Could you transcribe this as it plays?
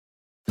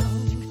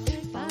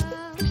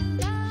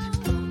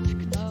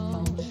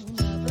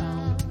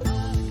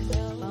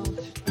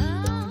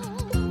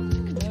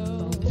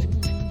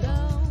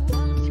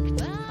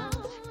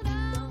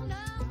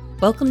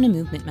Welcome to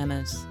Movement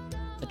Memos,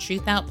 a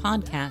Truth Out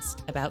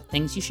podcast about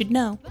things you should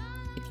know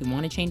if you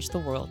want to change the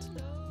world.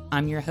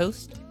 I'm your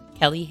host,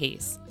 Kelly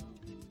Hayes.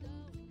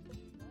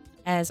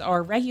 As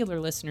our regular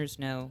listeners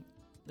know,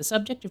 the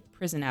subject of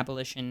prison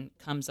abolition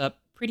comes up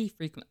pretty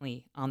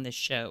frequently on this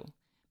show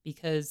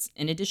because,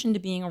 in addition to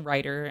being a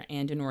writer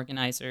and an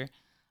organizer,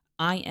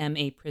 I am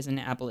a prison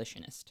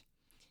abolitionist.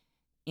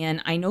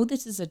 And I know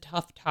this is a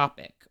tough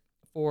topic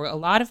for a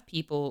lot of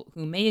people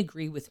who may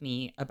agree with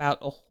me about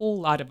a whole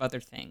lot of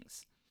other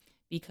things,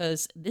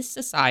 because this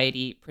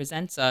society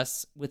presents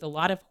us with a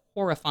lot of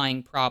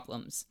horrifying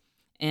problems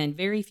and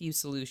very few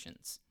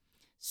solutions.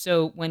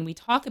 So when we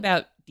talk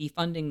about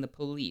defunding the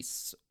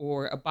police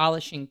or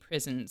abolishing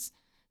prisons,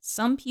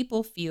 some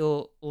people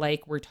feel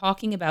like we're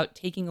talking about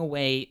taking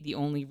away the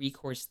only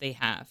recourse they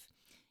have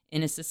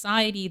in a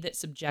society that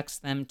subjects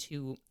them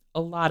to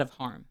a lot of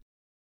harm.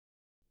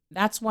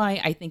 That's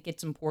why I think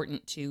it's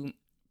important to,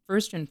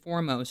 first and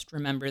foremost,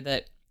 remember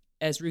that,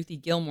 as Ruthie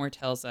Gilmore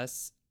tells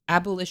us,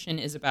 abolition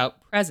is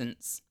about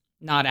presence,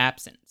 not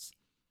absence.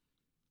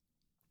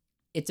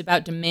 It's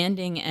about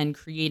demanding and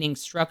creating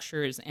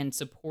structures and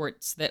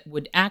supports that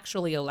would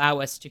actually allow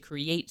us to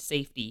create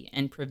safety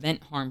and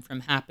prevent harm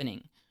from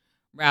happening,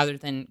 rather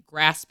than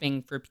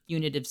grasping for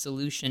punitive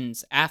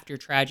solutions after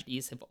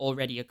tragedies have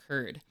already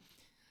occurred.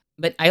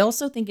 But I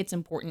also think it's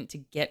important to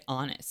get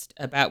honest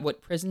about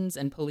what prisons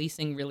and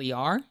policing really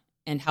are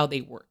and how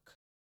they work.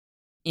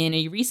 In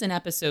a recent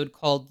episode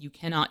called You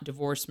Cannot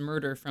Divorce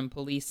Murder from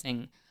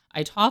Policing,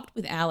 I talked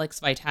with Alex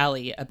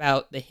Vitale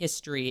about the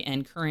history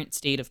and current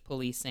state of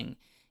policing,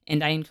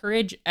 and I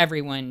encourage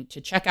everyone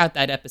to check out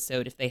that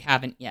episode if they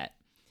haven't yet.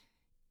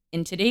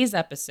 In today's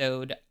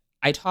episode,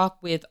 I talk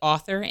with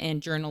author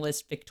and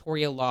journalist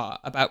Victoria Law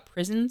about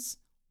prisons,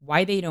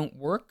 why they don't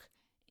work,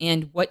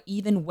 and what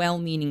even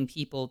well-meaning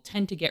people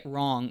tend to get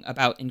wrong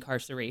about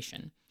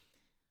incarceration.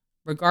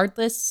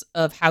 Regardless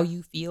of how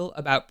you feel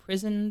about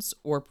prisons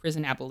or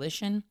prison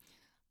abolition,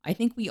 I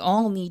think we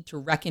all need to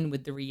reckon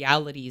with the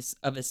realities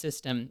of a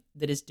system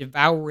that is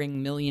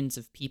devouring millions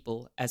of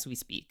people as we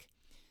speak.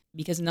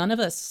 Because none of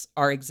us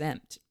are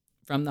exempt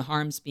from the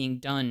harms being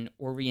done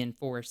or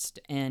reinforced,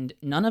 and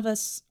none of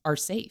us are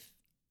safe,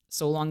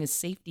 so long as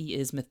safety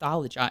is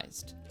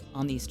mythologized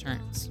on these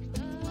terms.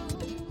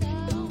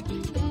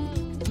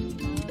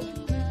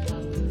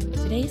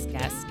 Today's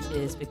guest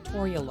is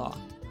Victoria Law.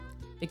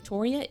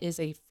 Victoria is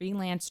a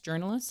freelance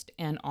journalist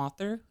and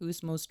author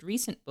whose most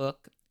recent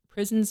book,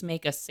 Prisons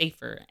Make Us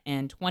Safer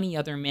and 20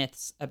 Other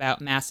Myths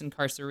About Mass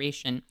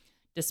Incarceration,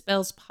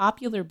 dispels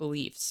popular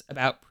beliefs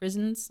about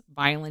prisons,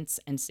 violence,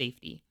 and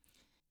safety.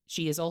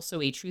 She is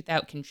also a Truth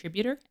Out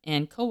contributor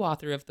and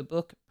co-author of the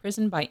book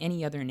Prison by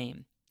Any Other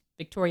Name.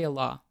 Victoria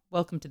Law,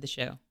 welcome to the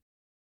show.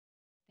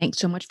 Thanks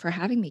so much for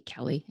having me,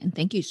 Kelly, and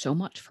thank you so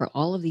much for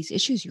all of these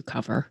issues you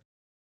cover.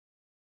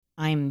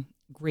 I'm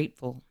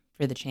grateful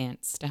for the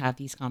chance to have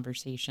these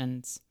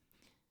conversations.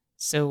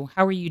 So,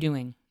 how are you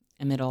doing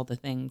amid all the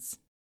things?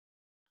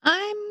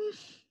 I'm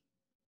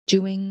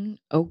doing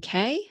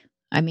okay.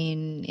 I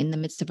mean, in the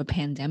midst of a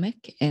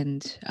pandemic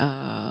and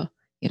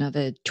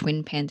the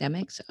twin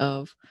pandemics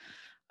of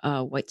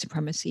white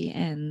supremacy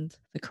and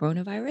the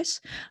coronavirus,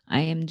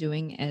 I am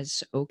doing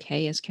as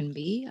okay as can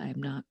be.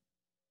 I'm not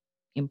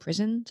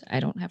imprisoned.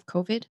 I don't have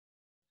COVID.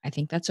 I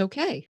think that's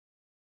okay.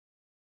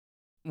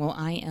 Well,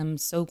 I am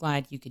so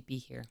glad you could be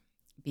here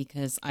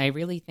because I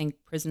really think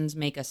Prisons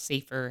Make Us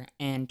Safer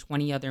and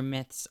 20 Other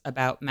Myths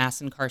About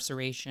Mass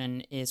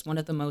Incarceration is one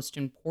of the most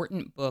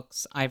important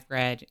books I've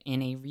read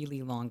in a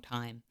really long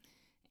time.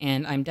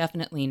 And I'm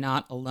definitely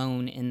not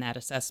alone in that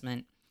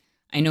assessment.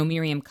 I know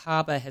Miriam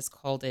Kaba has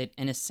called it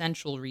an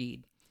essential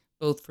read,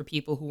 both for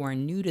people who are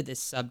new to this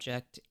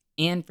subject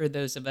and for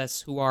those of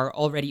us who are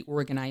already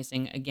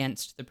organizing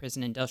against the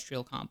prison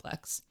industrial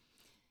complex.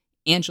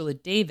 Angela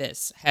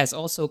Davis has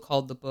also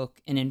called the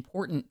book an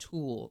important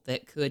tool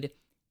that could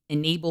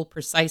enable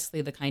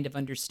precisely the kind of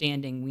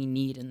understanding we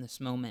need in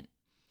this moment.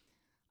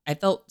 I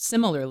felt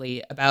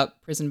similarly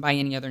about Prison by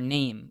Any Other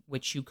Name,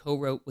 which you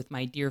co-wrote with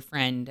my dear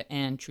friend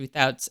and Truth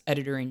Out's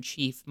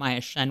editor-in-chief,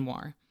 Maya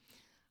Shenwar.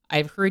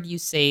 I've heard you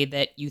say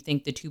that you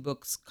think the two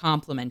books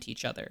complement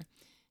each other,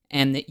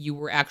 and that you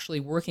were actually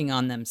working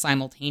on them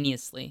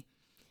simultaneously.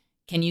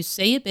 Can you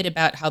say a bit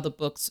about how the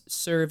books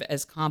serve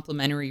as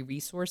complementary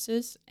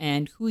resources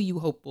and who you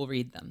hope will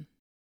read them?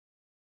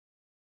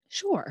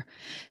 Sure.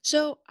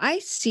 So I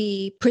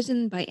see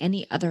Prison by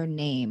Any Other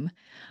Name,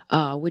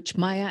 which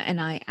Maya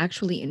and I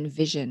actually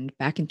envisioned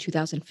back in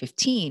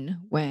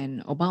 2015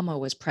 when Obama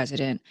was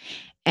president.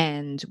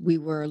 And we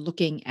were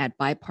looking at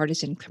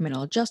bipartisan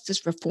criminal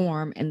justice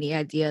reform and the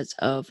ideas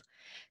of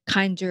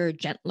kinder,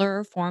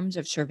 gentler forms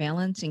of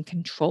surveillance and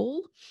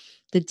control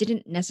that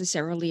didn't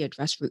necessarily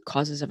address root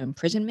causes of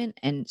imprisonment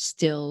and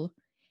still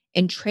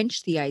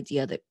entrenched the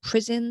idea that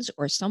prisons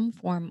or some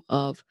form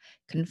of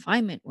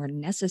confinement were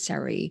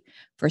necessary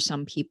for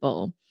some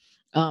people.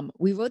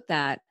 We wrote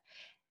that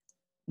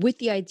with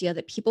the idea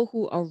that people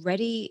who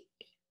already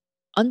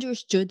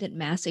understood that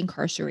mass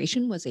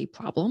incarceration was a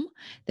problem,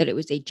 that it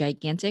was a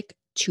gigantic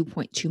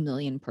 2.2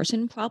 million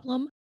person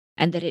problem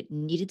and that it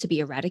needed to be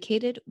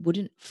eradicated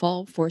wouldn't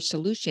fall for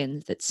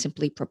solutions that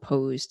simply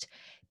proposed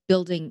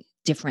building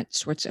different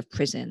sorts of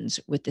prisons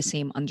with the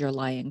same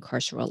underlying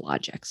carceral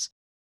logics.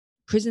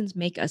 Prisons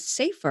make us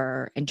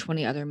safer and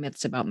 20 other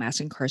myths about mass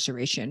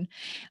incarceration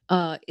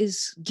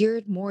is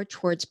geared more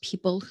towards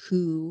people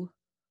who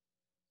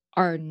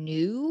are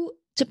new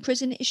to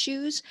prison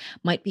issues,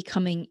 might be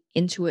coming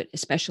into it,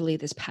 especially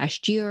this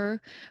past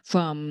year,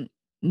 from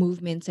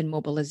movements and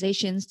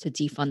mobilizations to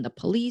defund the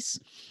police,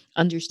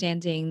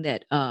 understanding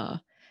that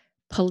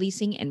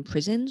policing and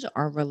prisons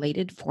are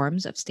related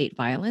forms of state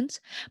violence,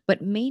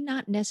 but may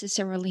not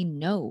necessarily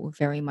know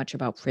very much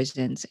about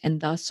prisons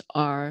and thus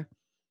are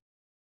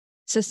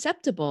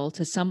susceptible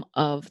to some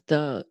of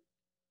the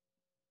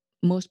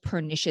most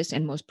pernicious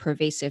and most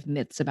pervasive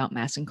myths about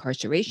mass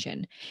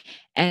incarceration.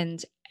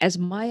 And as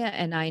Maya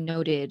and I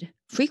noted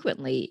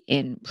frequently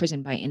in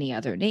Prison by Any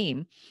Other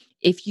Name,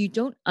 if you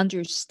don't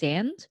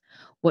understand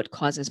what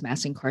causes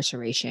mass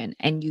incarceration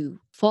and you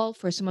fall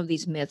for some of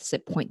these myths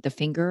that point the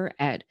finger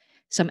at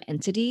some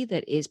entity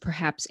that is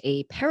perhaps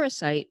a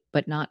parasite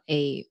but not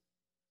a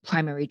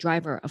primary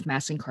driver of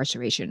mass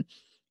incarceration,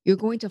 you're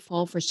going to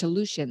fall for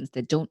solutions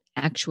that don't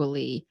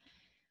actually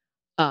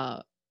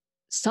uh,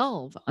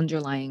 solve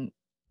underlying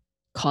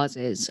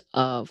causes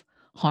of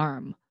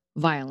harm,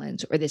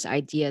 violence, or this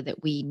idea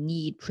that we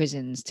need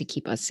prisons to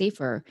keep us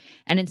safer,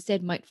 and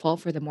instead might fall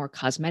for the more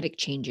cosmetic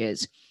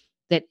changes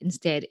that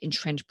instead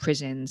entrench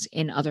prisons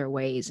in other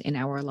ways in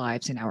our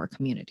lives, in our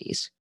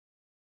communities.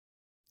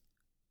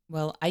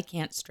 Well, I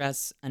can't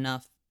stress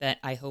enough that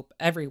I hope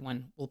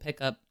everyone will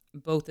pick up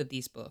both of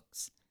these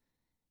books.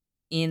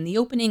 In the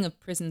opening of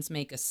Prisons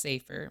Make Us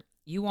Safer,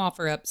 you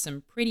offer up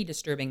some pretty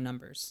disturbing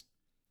numbers.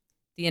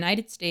 The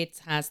United States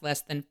has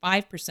less than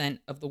 5%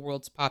 of the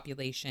world's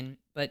population,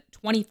 but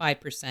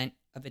 25%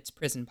 of its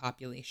prison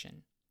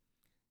population.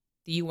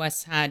 The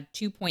US had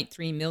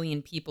 2.3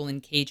 million people in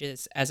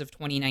cages as of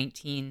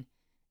 2019,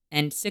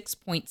 and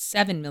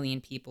 6.7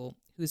 million people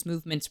whose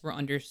movements were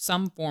under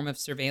some form of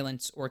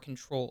surveillance or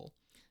control,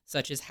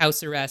 such as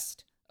house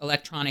arrest,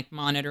 electronic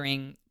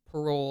monitoring,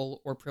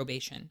 parole, or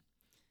probation.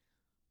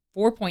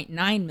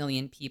 4.9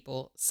 million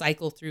people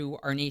cycle through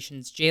our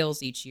nation's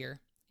jails each year,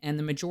 and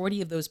the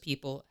majority of those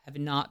people have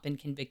not been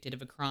convicted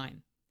of a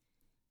crime.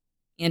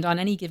 And on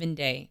any given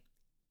day,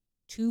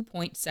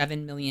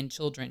 2.7 million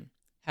children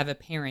have a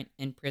parent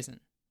in prison.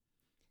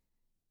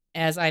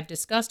 As I've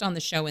discussed on the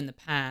show in the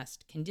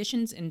past,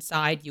 conditions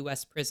inside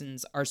U.S.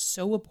 prisons are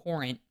so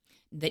abhorrent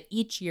that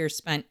each year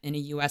spent in a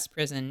U.S.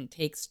 prison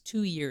takes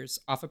 2 years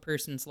off a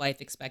person's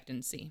life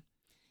expectancy.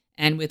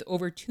 And with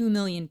over 2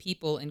 million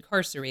people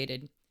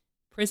incarcerated,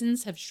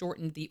 prisons have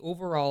shortened the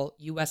overall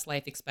U.S.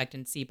 life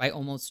expectancy by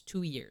almost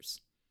 2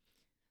 years.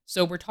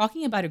 So we're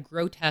talking about a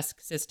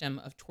grotesque system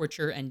of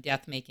torture and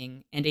death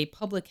making and a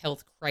public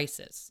health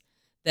crisis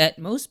that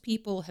most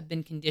people have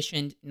been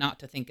conditioned not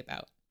to think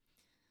about.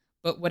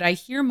 But what I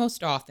hear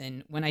most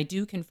often when I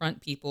do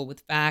confront people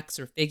with facts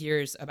or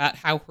figures about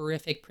how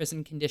horrific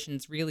prison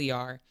conditions really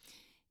are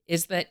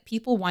is that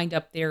people wind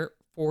up there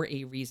for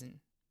a reason.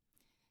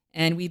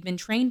 And we've been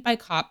trained by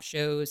cop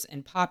shows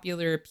and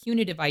popular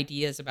punitive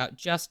ideas about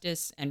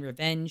justice and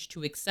revenge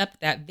to accept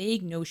that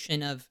vague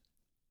notion of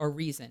a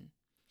reason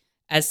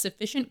as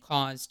sufficient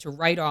cause to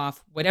write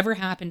off whatever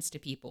happens to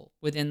people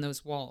within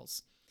those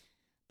walls.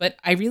 But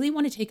I really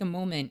want to take a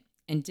moment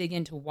and dig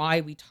into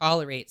why we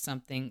tolerate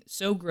something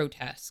so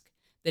grotesque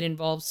that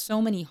involves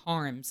so many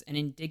harms and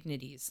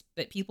indignities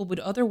that people would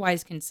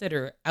otherwise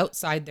consider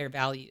outside their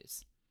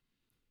values.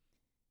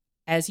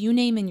 As you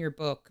name in your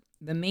book,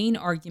 the main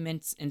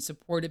arguments in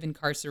support of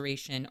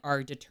incarceration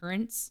are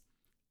deterrence,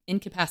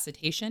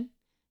 incapacitation,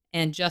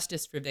 and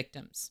justice for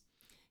victims.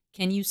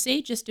 Can you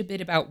say just a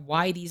bit about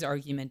why these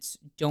arguments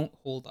don't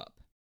hold up?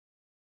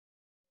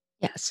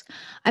 Yes.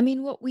 I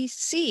mean, what we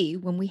see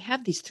when we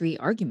have these three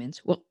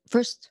arguments, well,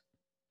 first,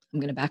 I'm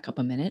going to back up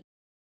a minute.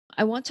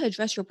 I want to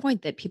address your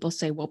point that people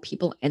say, well,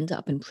 people end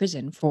up in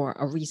prison for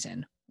a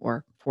reason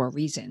or for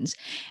reasons.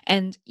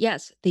 And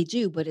yes, they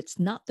do, but it's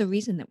not the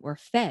reason that we're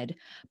fed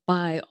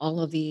by all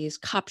of these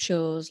cop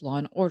shows, law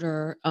and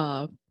order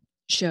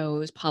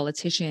shows,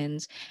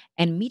 politicians,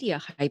 and media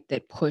hype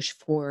that push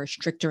for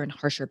stricter and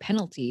harsher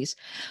penalties.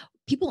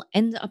 People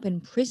end up in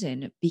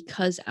prison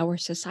because our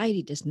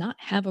society does not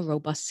have a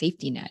robust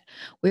safety net.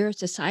 We're a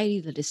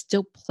society that is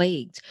still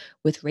plagued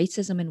with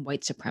racism and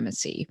white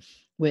supremacy,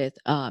 with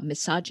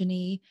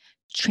misogyny,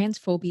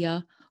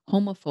 transphobia,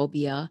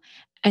 homophobia,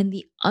 and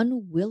the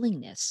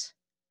unwillingness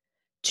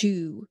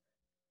to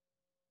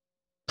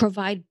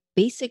provide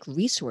basic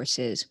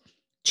resources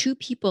to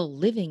people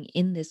living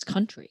in this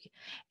country.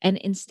 And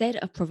instead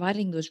of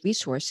providing those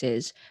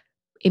resources,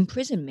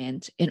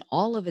 imprisonment in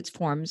all of its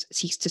forms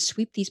seeks to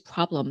sweep these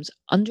problems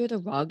under the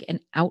rug and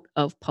out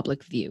of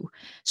public view.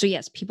 So,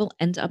 yes, people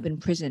end up in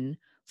prison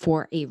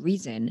for a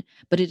reason,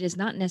 but it is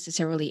not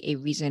necessarily a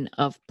reason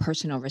of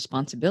personal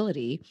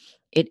responsibility.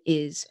 It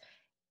is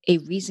a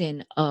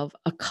reason of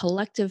a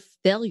collective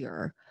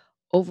failure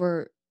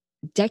over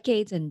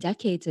decades and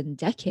decades and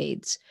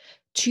decades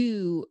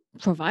to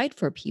provide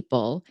for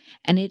people.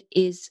 And it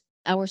is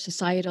our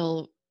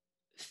societal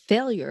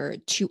failure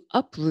to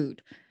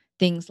uproot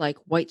things like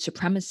white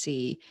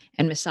supremacy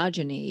and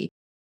misogyny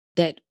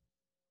that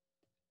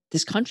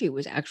this country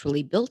was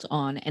actually built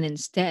on, and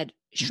instead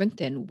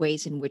strengthen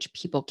ways in which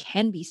people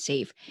can be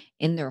safe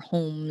in their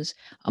homes,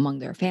 among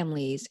their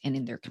families, and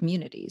in their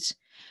communities.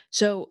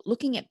 So,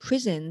 looking at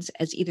prisons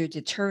as either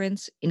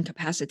deterrence,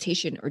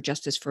 incapacitation, or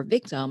justice for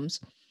victims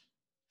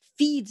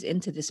feeds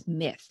into this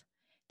myth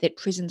that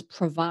prisons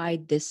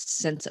provide this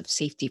sense of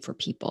safety for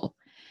people.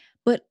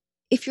 But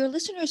if your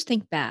listeners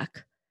think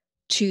back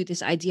to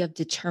this idea of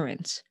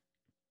deterrence,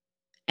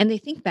 and they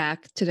think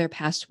back to their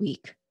past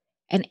week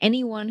and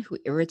anyone who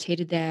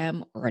irritated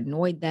them or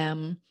annoyed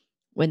them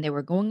when they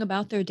were going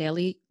about their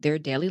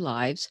daily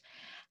lives,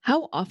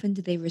 how often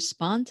did they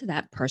respond to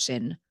that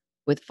person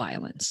with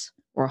violence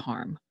or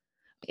harm?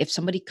 If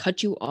somebody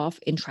cut you off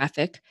in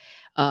traffic,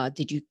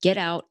 did you get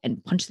out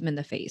and punch them in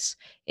the face?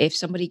 If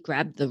somebody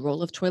grabbed the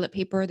roll of toilet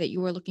paper that you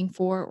were looking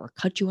for or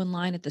cut you in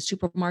line at the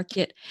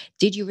supermarket,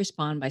 did you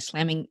respond by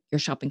slamming your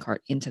shopping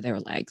cart into their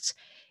legs?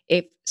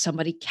 If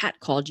somebody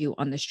catcalled you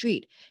on the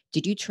street,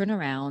 did you turn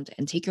around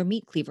and take your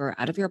meat cleaver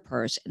out of your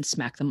purse and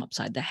smack them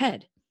upside the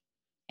head?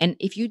 And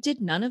if you did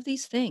none of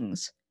these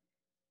things,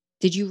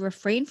 did you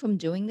refrain from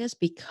doing this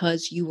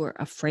because you were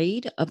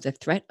afraid of the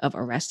threat of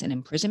arrest and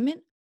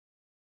imprisonment?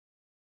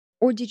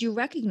 Or did you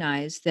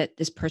recognize that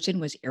this person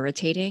was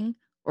irritating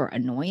or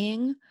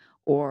annoying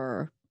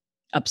or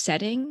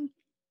upsetting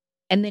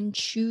and then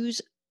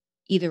choose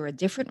either a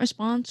different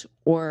response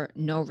or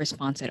no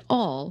response at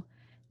all,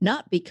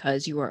 not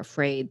because you were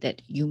afraid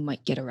that you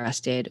might get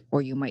arrested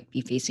or you might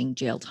be facing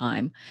jail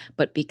time,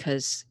 but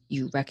because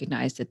you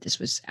recognized that this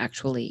was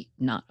actually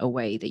not a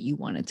way that you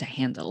wanted to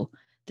handle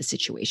the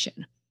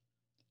situation?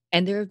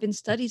 And there have been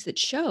studies that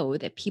show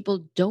that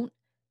people don't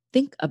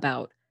think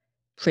about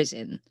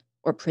prison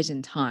or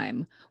prison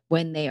time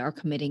when they are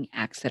committing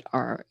acts that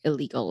are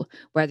illegal,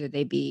 whether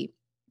they be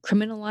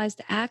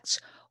criminalized acts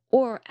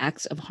or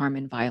acts of harm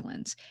and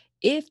violence.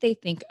 If they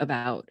think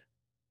about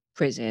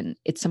prison,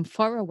 it's some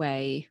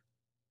faraway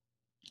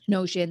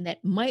notion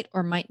that might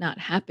or might not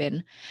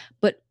happen,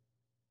 but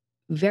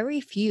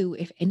very few,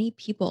 if any,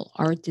 people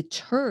are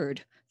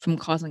deterred from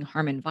causing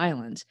harm and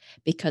violence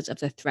because of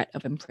the threat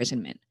of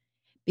imprisonment.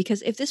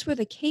 Because if this were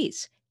the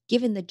case,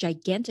 given the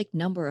gigantic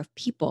number of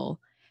people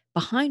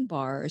behind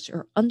bars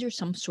or under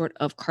some sort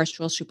of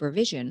carceral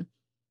supervision,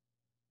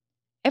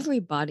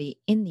 everybody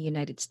in the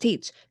United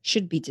States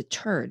should be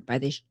deterred by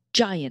this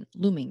giant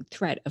looming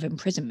threat of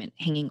imprisonment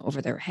hanging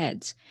over their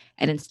heads.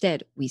 And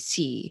instead, we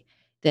see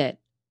that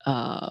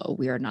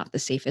we are not the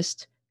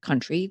safest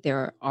country.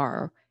 There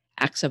are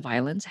acts of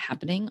violence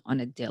happening on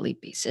a daily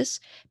basis.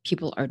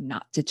 People are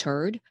not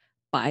deterred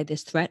by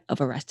this threat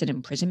of arrest and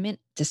imprisonment,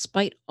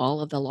 despite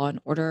all of the law and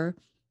order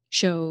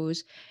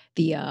shows,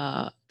 the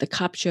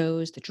cop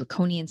shows, the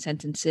draconian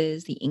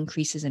sentences, the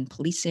increases in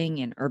policing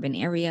in urban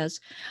areas.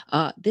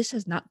 This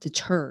has not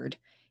deterred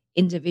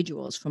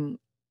individuals from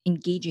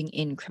engaging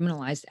in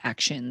criminalized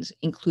actions,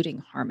 including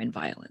harm and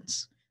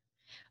violence.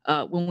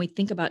 When we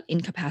think about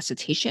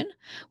incapacitation,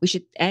 we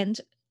should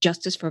end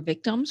justice for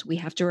victims. We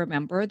have to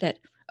remember that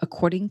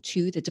according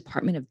to the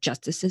Department of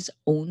Justice's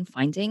own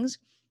findings,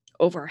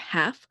 over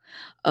half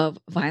of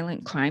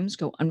violent crimes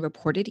go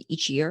unreported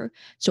each year.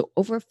 So,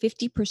 over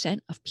 50%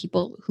 of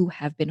people who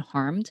have been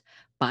harmed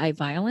by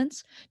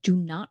violence do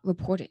not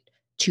report it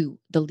to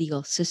the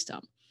legal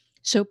system.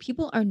 So,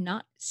 people are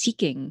not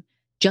seeking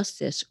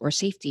justice or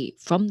safety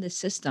from the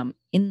system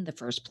in the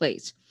first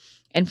place.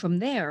 And from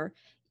there,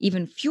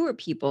 even fewer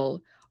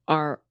people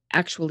are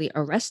actually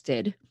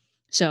arrested.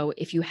 So,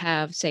 if you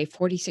have, say,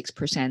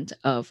 46%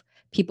 of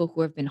people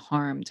who have been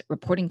harmed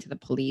reporting to the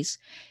police,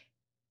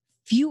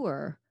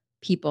 fewer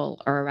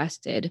people are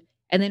arrested.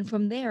 And then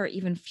from there,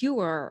 even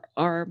fewer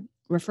are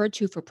referred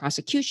to for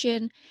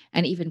prosecution,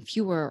 and even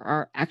fewer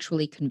are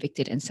actually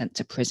convicted and sent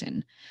to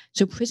prison.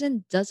 So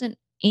prison doesn't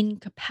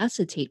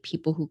incapacitate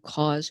people who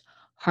cause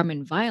harm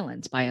and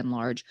violence by and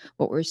large.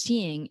 What we're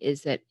seeing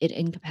is that it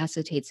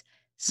incapacitates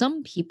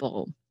some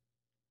people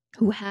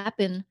who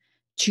happen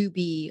to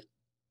be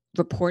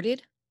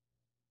reported,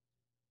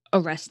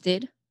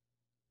 arrested,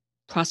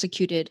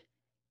 prosecuted,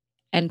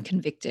 and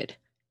convicted.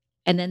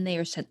 And then they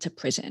are sent to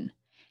prison.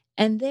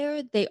 And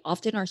there they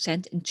often are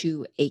sent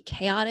into a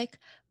chaotic,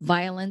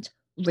 violent,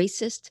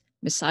 racist,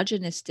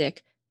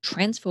 misogynistic,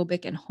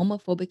 transphobic, and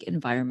homophobic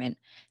environment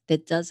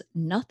that does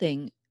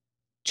nothing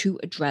to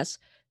address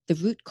the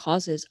root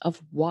causes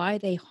of why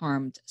they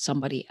harmed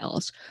somebody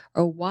else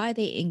or why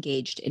they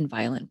engaged in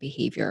violent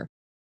behavior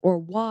or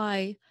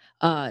why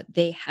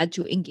they had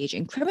to engage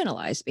in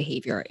criminalized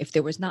behavior if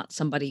there was not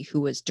somebody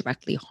who was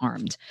directly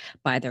harmed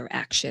by their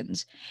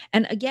actions.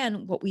 And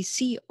again, what we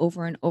see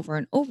over and over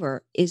and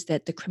over is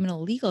that the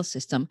criminal legal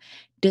system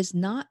does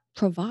not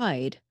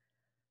provide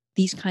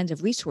these kinds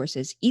of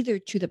resources either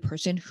to the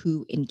person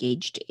who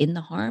engaged in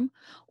the harm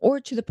or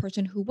to the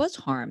person who was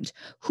harmed,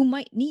 who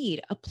might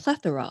need a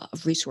plethora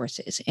of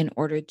resources in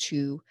order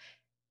to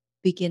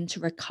begin to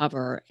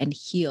recover and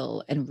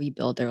heal and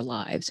rebuild their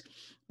lives.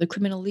 The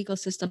criminal legal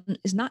system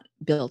is not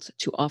built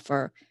to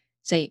offer,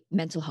 say,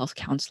 mental health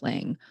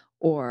counseling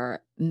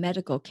or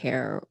medical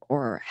care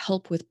or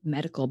help with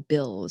medical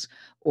bills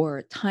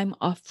or time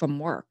off from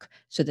work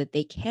so that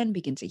they can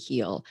begin to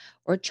heal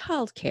or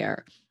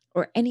childcare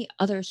or any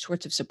other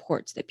sorts of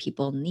supports that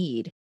people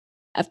need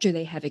after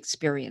they have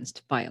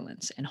experienced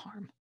violence and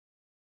harm.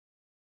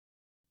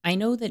 I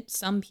know that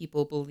some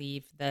people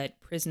believe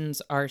that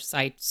prisons are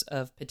sites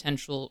of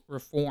potential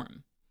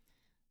reform,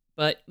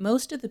 but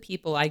most of the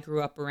people I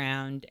grew up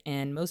around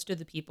and most of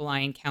the people I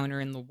encounter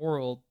in the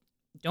world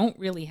don't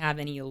really have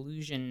any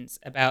illusions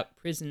about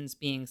prisons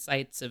being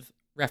sites of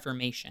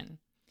reformation.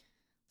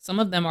 Some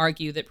of them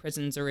argue that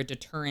prisons are a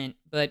deterrent,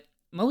 but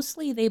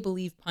mostly they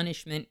believe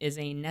punishment is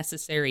a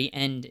necessary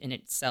end in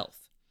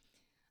itself.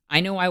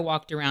 I know I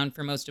walked around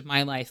for most of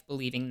my life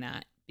believing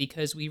that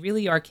because we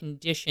really are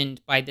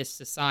conditioned by this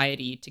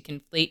society to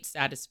conflate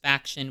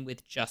satisfaction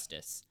with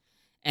justice.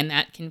 And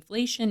that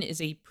conflation is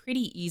a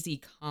pretty easy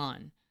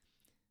con.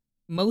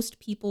 Most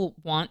people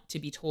want to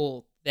be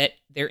told that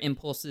their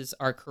impulses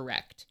are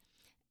correct.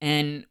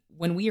 And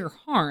when we are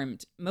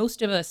harmed,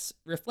 most of us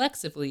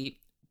reflexively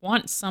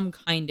want some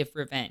kind of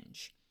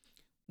revenge.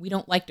 We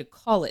don't like to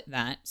call it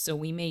that, so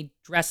we may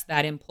dress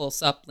that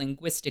impulse up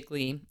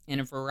linguistically in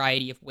a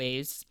variety of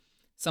ways,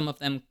 some of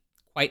them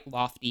quite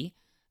lofty,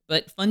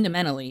 but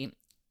fundamentally,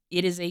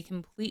 it is a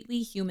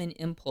completely human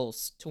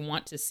impulse to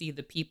want to see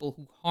the people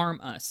who harm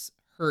us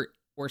hurt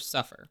or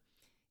suffer.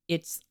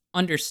 It's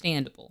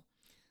understandable.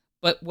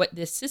 But what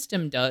this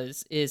system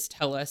does is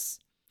tell us,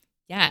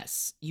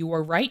 yes, you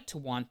are right to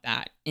want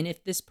that. And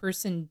if this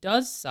person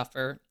does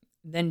suffer,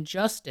 then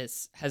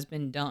justice has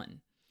been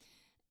done.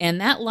 And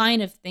that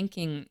line of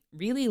thinking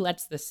really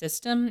lets the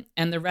system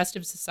and the rest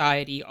of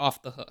society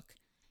off the hook.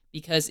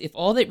 Because if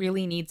all that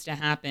really needs to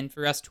happen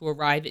for us to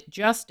arrive at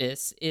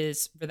justice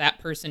is for that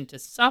person to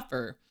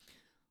suffer,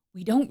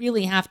 we don't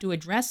really have to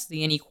address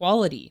the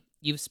inequality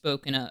you've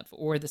spoken of,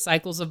 or the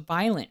cycles of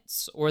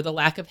violence, or the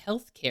lack of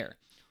health care,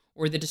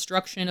 or the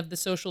destruction of the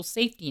social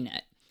safety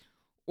net,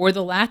 or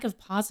the lack of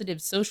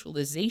positive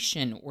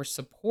socialization or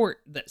support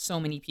that so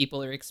many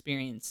people are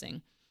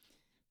experiencing.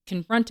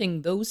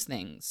 Confronting those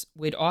things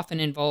would often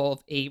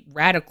involve a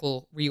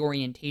radical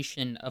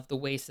reorientation of the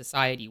way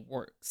society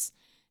works.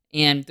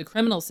 And the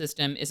criminal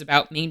system is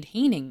about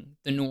maintaining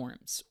the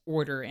norms,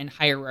 order, and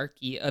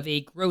hierarchy of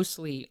a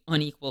grossly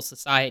unequal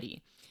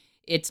society.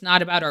 It's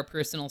not about our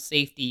personal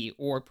safety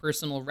or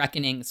personal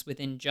reckonings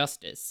with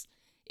injustice.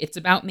 It's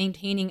about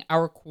maintaining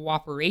our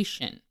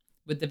cooperation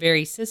with the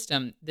very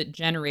system that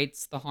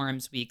generates the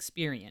harms we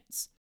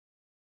experience.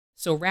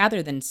 So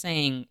rather than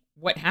saying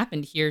what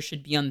happened here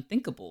should be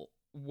unthinkable,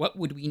 what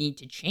would we need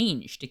to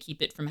change to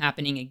keep it from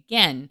happening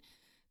again?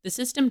 The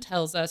system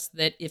tells us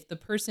that if the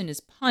person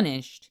is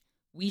punished,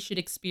 we should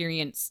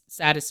experience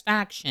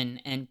satisfaction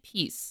and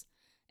peace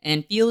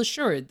and feel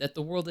assured that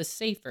the world is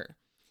safer.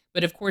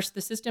 But of course,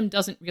 the system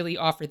doesn't really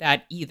offer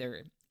that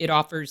either. It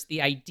offers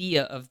the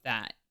idea of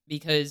that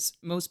because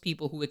most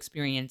people who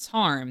experience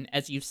harm,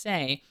 as you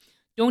say,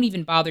 don't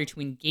even bother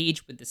to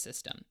engage with the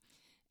system.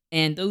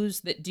 And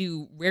those that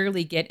do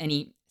rarely get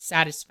any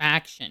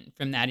satisfaction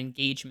from that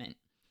engagement.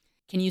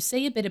 Can you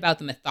say a bit about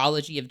the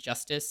mythology of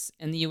justice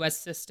in the US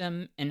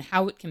system and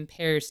how it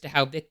compares to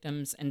how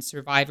victims and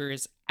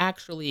survivors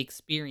actually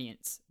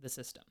experience the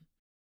system?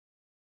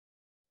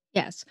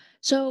 Yes.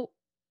 So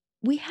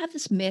we have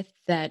this myth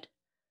that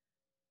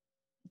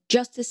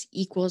justice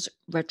equals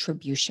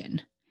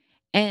retribution.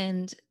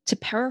 And to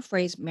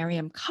paraphrase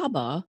Mariam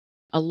Kaba,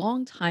 a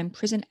longtime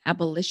prison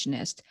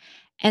abolitionist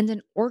and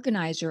an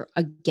organizer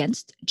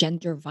against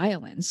gender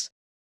violence,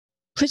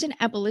 prison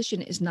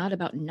abolition is not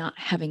about not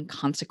having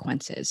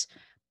consequences,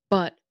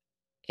 but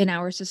in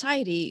our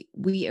society,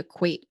 we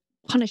equate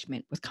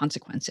punishment with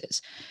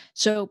consequences.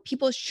 So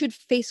people should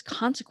face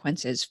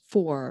consequences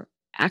for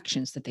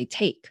actions that they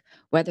take,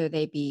 whether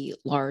they be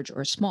large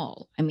or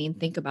small. I mean,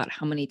 think about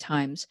how many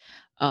times,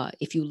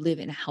 if you live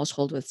in a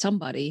household with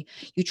somebody,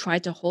 you try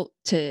to hold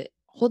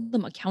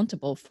them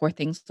accountable for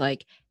things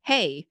like,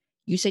 "Hey,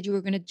 you said you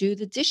were going to do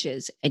the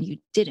dishes and you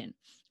didn't."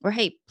 Or,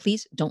 "Hey,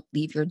 please don't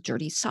leave your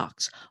dirty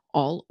socks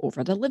all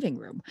over the living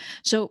room."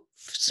 So,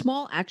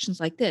 small actions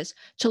like this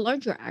to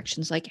larger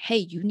actions like, hey,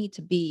 you need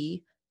to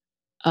be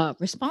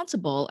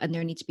responsible and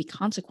there need to be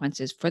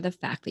consequences for the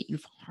fact that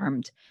you've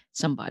harmed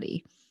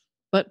somebody.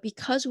 But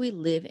because we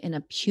live in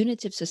a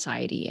punitive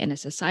society and a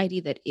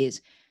society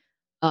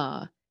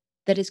uh,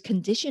 that is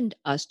conditioned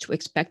us to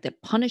expect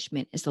that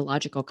punishment is the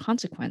logical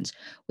consequence,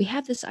 we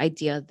have this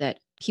idea that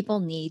people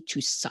need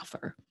to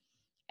suffer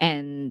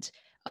and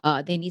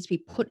they need to be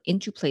put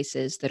into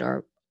places that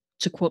are,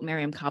 to quote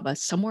Mariam Kaba,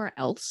 somewhere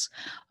else,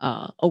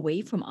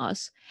 away from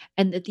us,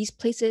 and that these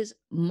places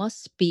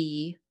must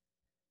be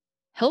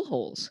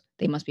hellholes.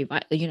 They must be,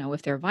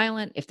 if they're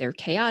violent, if they're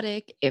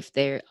chaotic, if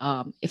there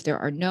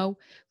are no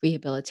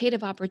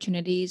rehabilitative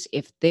opportunities,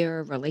 if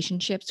their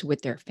relationships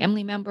with their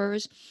family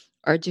members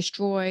are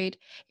destroyed,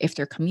 if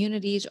their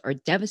communities are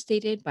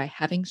devastated by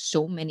having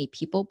so many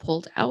people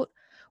pulled out.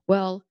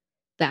 Well,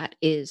 that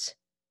is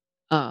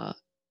uh,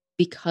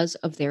 because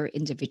of their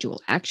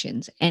individual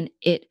actions, and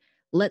it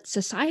lets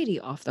society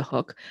off the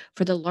hook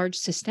for the large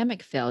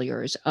systemic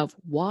failures of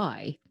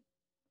why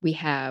we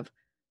have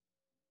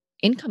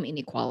income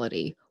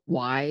inequality.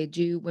 Why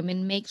do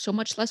women make so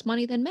much less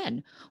money than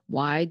men?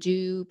 Why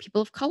do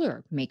people of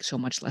color make so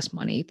much less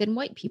money than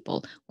white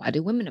people? Why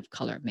do women of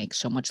color make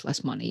so much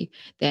less money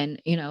than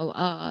their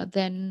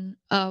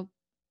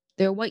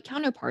white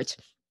counterparts?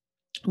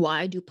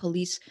 Why do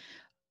police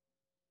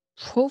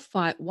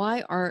profile?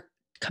 Why are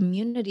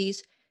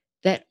communities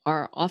that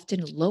are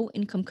often low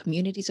income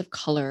communities of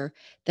color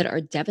that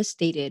are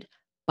devastated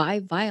by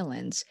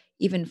violence,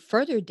 even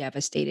further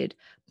devastated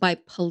by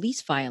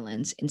police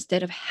violence,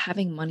 instead of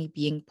having money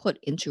being put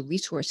into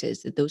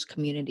resources that those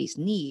communities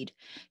need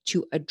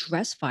to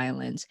address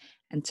violence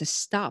and to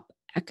stop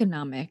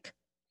economic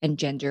and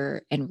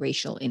gender and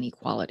racial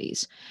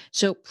inequalities?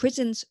 So,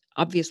 prisons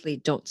obviously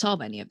don't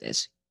solve any of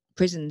this.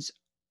 Prisons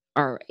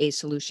are a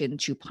solution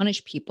to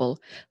punish people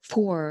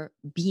for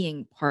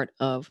being part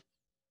of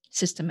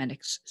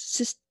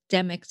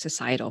systemic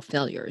societal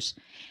failures.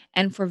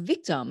 And for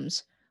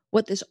victims,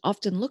 what this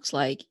often looks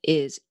like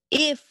is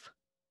if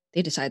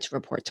they decide to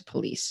report to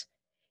police,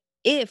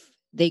 if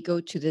they go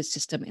to the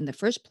system in the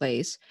first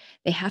place,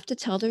 they have to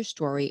tell their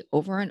story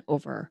over and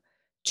over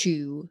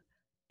to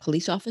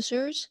police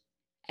officers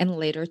and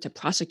later to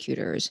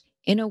prosecutors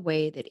in a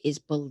way that is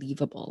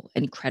believable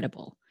and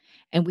credible.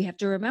 And we have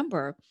to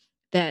remember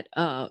that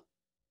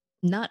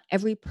not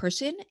every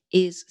person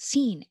is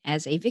seen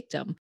as a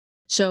victim.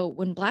 So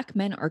when Black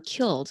men are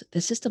killed,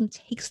 the system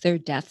takes their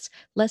deaths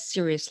less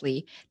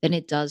seriously than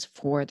it does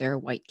for their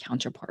white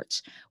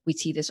counterparts. We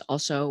see this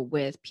also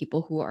with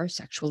people who are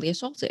sexually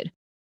assaulted,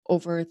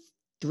 over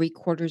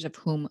three-quarters of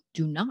whom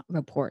do not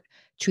report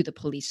to the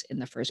police in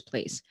the first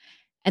place.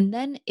 And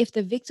then if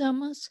the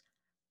victim's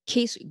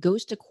case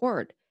goes to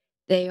court,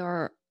 they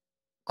are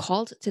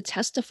called to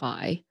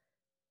testify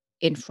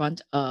in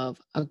front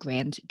of a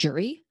grand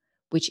jury,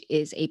 which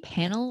is a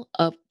panel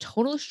of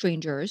total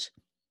strangers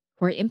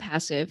who are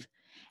impassive,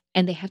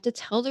 and they have to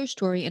tell their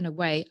story in a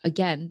way,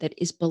 again, that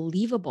is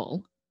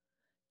believable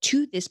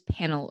to this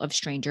panel of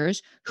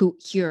strangers who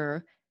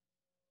hear,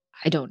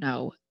 I don't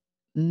know,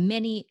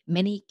 many,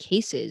 many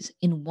cases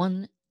in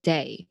one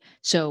day.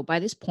 So by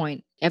this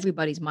point,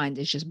 everybody's mind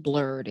is just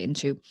blurred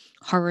into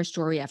horror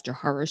story after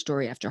horror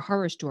story after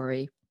horror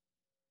story.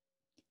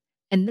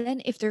 And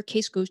then if their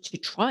case goes to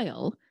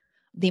trial,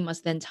 they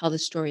must then tell the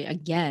story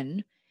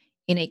again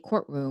in a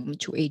courtroom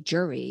to a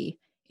jury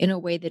in a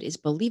way that is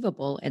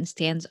believable and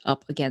stands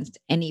up against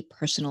any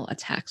personal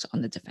attacks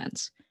on the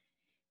defense.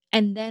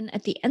 And then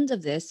at the end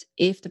of this,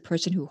 if the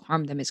person who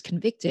harmed them is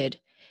convicted,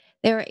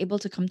 they are able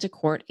to come to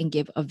court and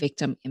give a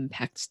victim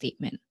impact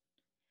statement.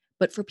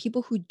 But for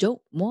people who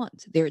don't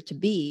want there to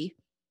be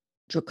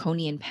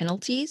draconian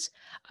penalties.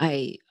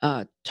 I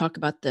talk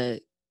about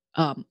the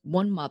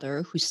one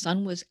mother whose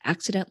son was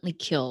accidentally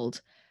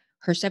killed.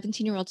 Her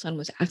 17-year-old son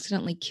was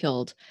accidentally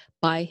killed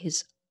by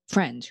his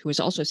friend, who was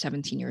also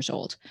 17 years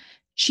old.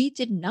 She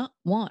did not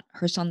want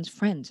her son's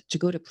friend to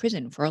go to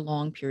prison for a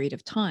long period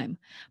of time,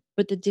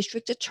 but the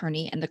district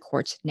attorney and the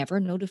courts never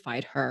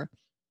notified her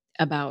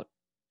about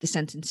the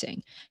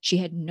sentencing. She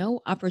had no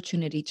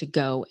opportunity to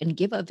go and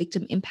give a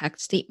victim impact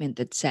statement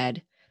that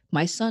said,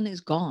 "My son is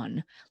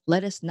gone.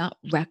 Let us not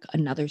wreck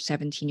another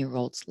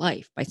 17-year-old's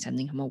life by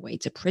sending him away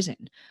to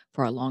prison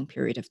for a long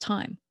period of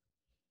time."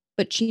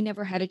 But she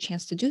never had a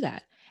chance to do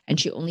that. And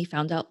she only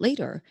found out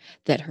later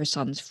that her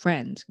son's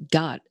friend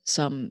got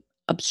some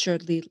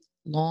absurdly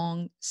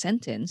long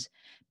sentence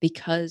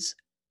because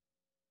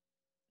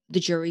the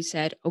jury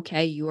said,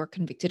 okay, you are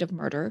convicted of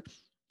murder.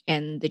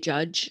 And the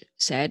judge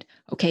said,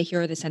 okay,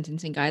 here are the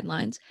sentencing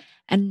guidelines.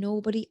 And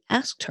nobody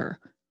asked her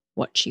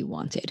what she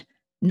wanted.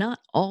 Not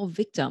all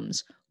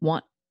victims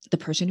want the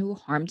person who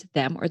harmed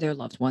them or their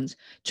loved ones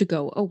to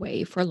go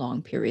away for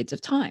long periods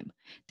of time.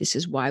 This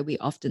is why we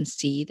often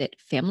see that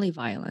family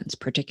violence,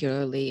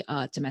 particularly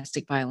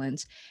domestic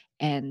violence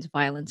and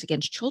violence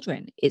against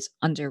children, is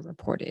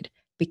underreported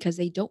because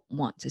they don't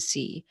want to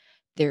see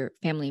their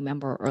family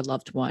member or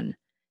loved one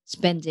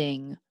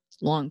spending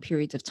long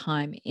periods of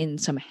time in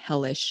some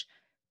hellish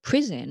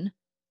prison.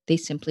 They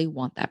simply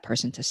want that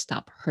person to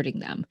stop hurting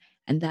them.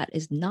 And that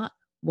is not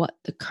what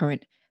the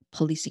current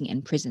policing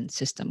and prison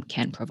system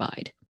can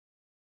provide.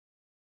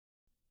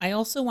 I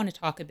also want to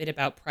talk a bit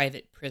about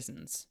private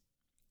prisons.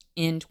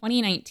 In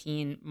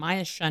 2019,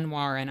 Maya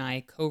Shanwar and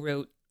I co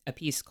wrote a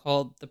piece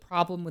called "The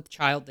Problem with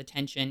Child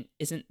Detention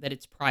Isn't That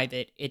It's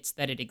Private, It's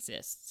That It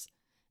Exists."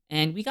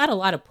 And we got a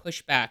lot of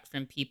pushback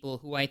from people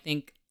who I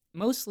think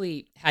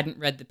mostly hadn't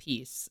read the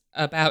piece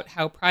about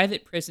how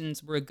private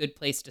prisons were a good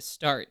place to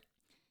start,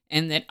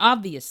 and that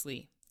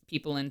obviously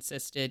people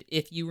insisted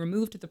if you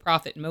removed the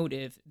profit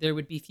motive, there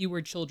would be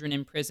fewer children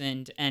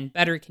imprisoned and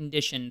better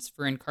conditions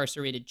for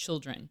incarcerated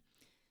children.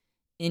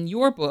 In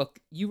your book,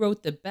 you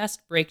wrote the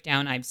best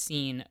breakdown I've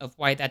seen of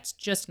why that's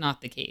just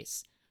not the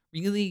case,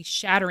 really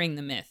shattering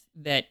the myth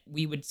that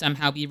we would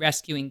somehow be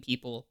rescuing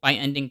people by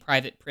ending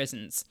private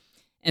prisons,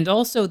 and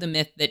also the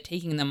myth that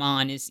taking them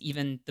on is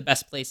even the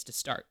best place to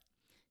start.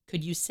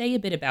 Could you say a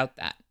bit about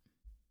that?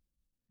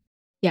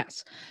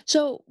 Yes.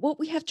 So, what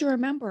we have to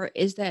remember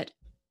is that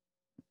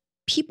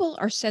people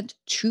are sent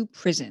to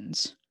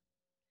prisons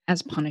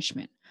as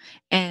punishment,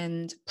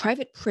 and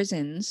private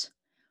prisons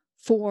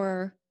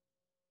for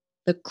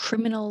the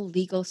criminal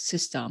legal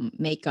system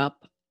make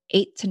up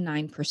 8 to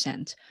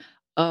 9%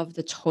 of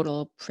the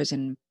total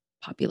prison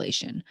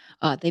population.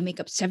 They make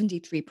up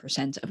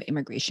 73% of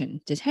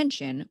immigration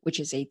detention, which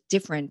is a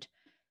different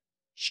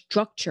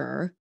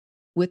structure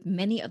with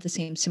many of the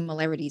same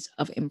similarities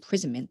of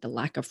imprisonment, the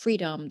lack of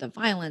freedom, the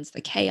violence,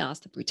 the chaos,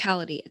 the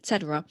brutality,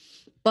 etc.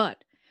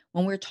 But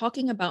when we're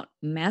talking about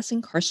mass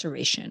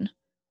incarceration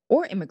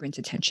or immigrant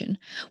detention,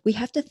 we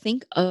have to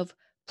think of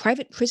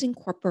private prison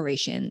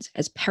corporations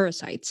as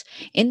parasites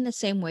in the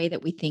same way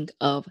that we think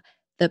of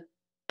the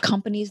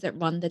companies that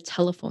run the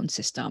telephone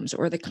systems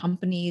or the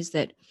companies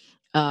that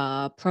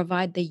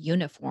provide the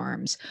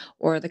uniforms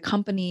or the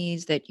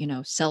companies that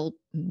sell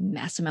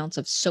mass amounts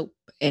of soap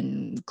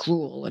and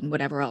gruel and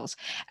whatever else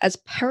as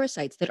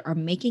parasites that are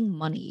making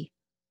money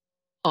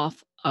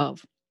off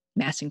of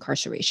mass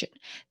incarceration.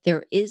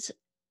 There is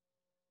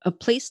a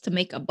place to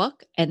make a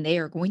buck, and they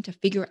are going to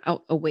figure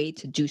out a way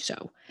to do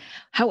so.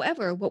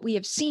 However, what we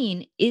have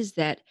seen is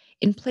that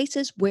in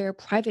places where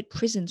private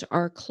prisons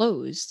are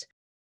closed,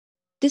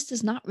 this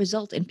does not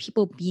result in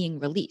people being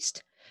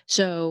released.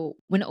 So,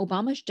 when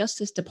Obama's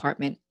Justice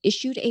Department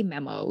issued a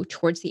memo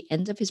towards the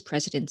end of his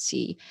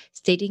presidency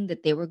stating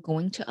that they were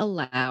going to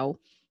allow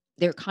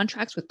their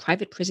contracts with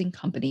private prison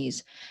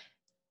companies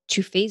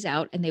to phase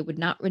out and they would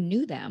not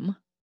renew them,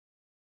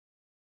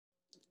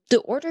 the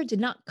order did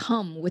not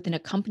come with an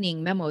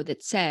accompanying memo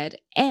that said,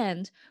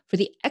 and for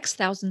the X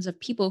thousands of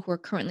people who are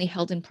currently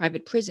held in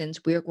private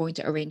prisons, we are going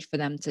to arrange for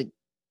them to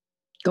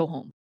go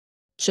home.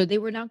 So they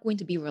were not going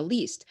to be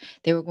released.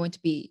 They were going to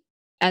be,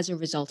 as a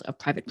result of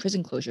private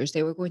prison closures,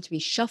 they were going to be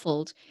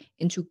shuffled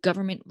into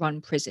government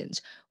run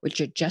prisons, which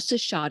are just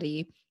as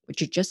shoddy,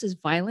 which are just as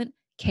violent,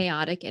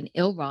 chaotic, and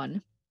ill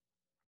run,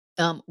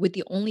 with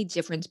the only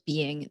difference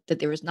being that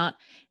there is not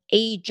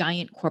a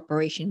giant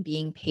corporation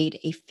being paid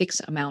a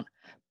fixed amount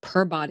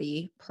per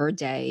body per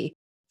day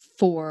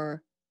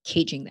for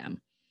caging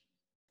them.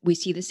 We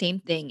see the same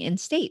thing in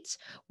states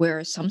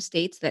where some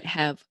states that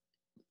have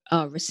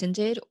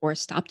rescinded or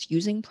stopped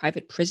using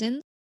private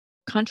prison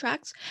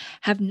contracts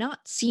have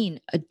not seen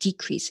a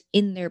decrease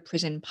in their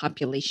prison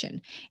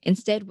population.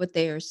 Instead, what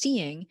they are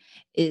seeing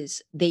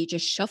is they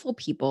just shuffle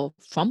people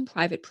from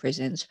private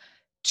prisons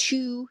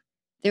to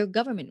their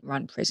government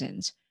run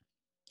prisons.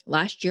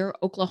 Last year,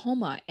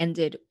 Oklahoma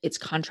ended its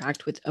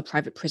contract with a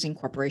private prison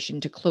corporation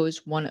to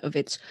close one of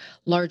its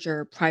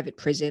larger private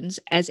prisons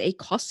as a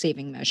cost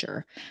saving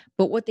measure.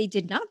 But what they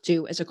did not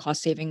do as a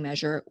cost saving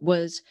measure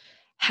was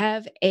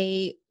have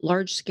a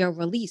large scale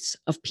release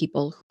of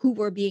people who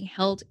were being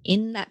held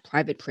in that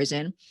private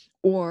prison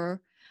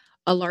or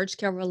a large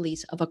scale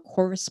release of a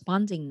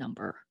corresponding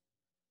number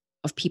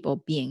of people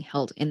being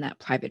held in that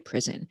private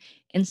prison.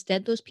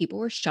 Instead, those people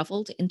were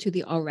shuffled into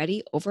the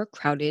already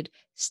overcrowded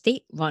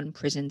state run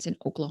prisons in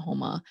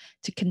Oklahoma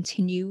to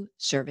continue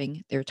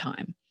serving their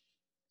time.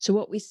 So,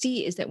 what we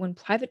see is that when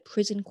private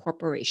prison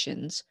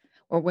corporations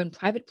or when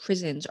private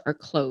prisons are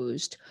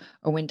closed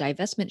or when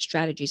divestment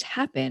strategies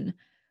happen,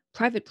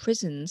 private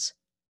prisons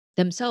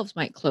themselves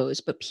might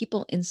close, but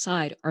people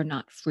inside are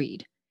not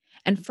freed.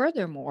 And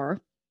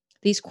furthermore,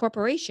 these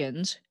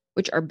corporations,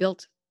 which are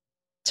built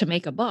to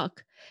make a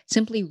buck,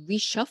 simply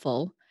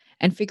reshuffle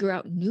and figure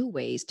out new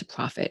ways to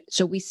profit.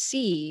 So we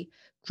see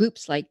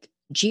groups like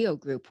Geo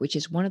Group, which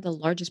is one of the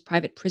largest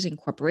private prison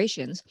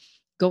corporations,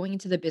 going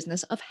into the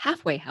business of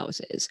halfway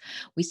houses.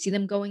 We see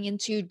them going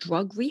into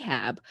drug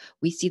rehab.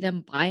 We see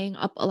them buying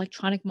up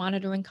electronic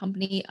monitoring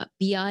company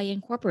BI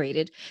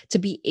Incorporated to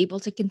be able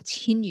to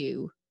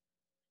continue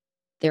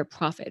their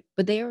profit.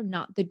 But they are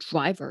not the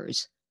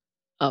drivers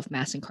of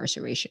mass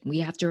incarceration. We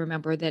have to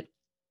remember that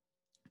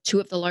two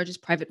of the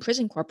largest private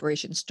prison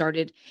corporations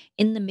started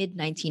in the mid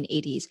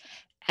 1980s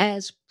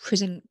as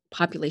prison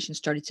populations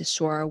started to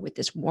soar with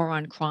this war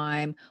on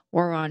crime,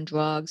 war on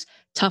drugs,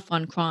 tough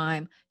on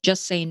crime,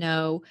 just say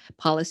no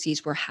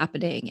policies were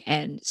happening,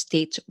 and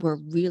states were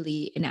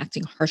really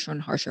enacting harsher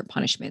and harsher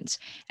punishments,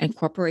 and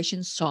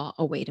corporations saw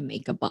a way to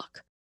make a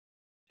buck.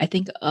 I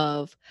think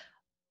of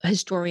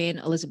historian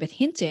Elizabeth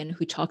Hinton,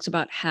 who talks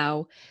about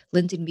how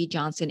Lyndon B.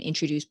 Johnson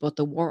introduced both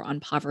the war on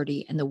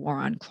poverty and the war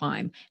on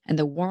crime. And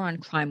the war on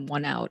crime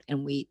won out.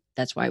 And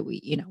that's why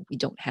we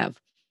don't have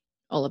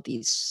all of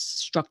these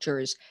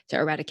structures to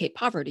eradicate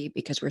poverty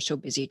because we're so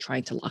busy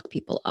trying to lock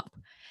people up.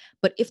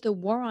 But if the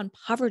war on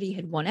poverty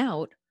had won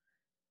out,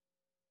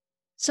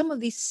 some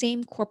of these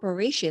same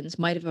corporations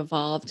might have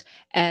evolved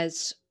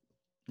as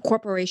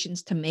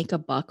corporations to make a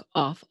buck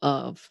off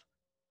of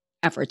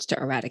efforts to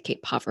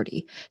eradicate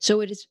poverty.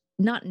 So it is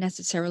not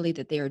necessarily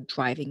that they are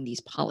driving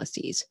these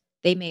policies.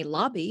 They may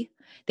lobby,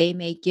 they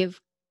may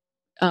give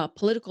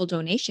political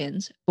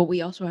donations, but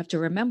we also have to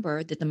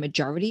remember that the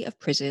majority of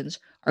prisons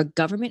are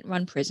government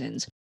run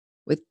prisons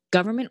with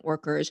government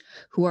workers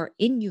who are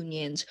in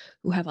unions,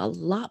 who have a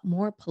lot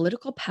more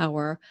political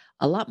power,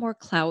 a lot more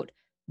clout,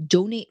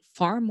 donate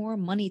far more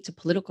money to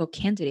political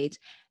candidates,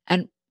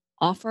 and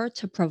offer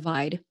to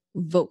provide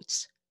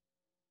votes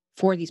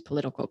for these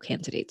political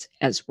candidates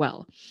as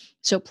well.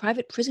 So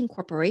private prison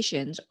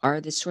corporations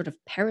are this sort of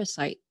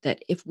parasite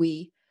that if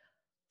we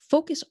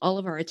focus all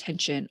of our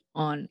attention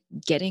on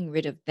getting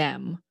rid of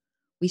them,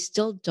 we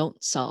still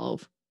don't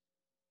solve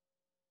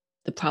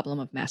the problem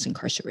of mass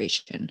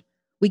incarceration.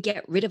 We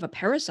get rid of a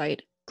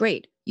parasite,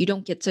 great. You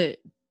don't get to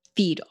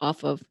feed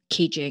off of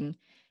caging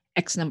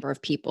X number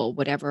of people,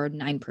 whatever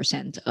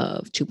 9%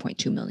 of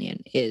 2.2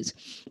 million is.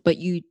 But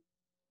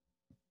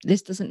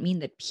this doesn't mean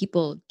that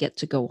people get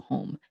to go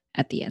home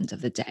at the end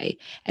of the day.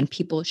 And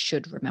people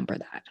should remember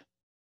that.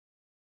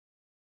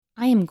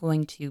 I am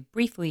going to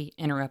briefly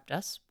interrupt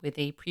us with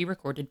a pre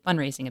recorded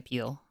fundraising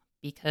appeal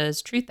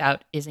because Truth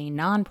Out is a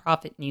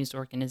nonprofit news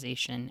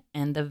organization,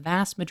 and the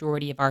vast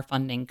majority of our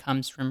funding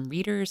comes from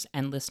readers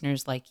and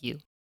listeners like you.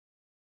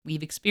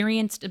 We've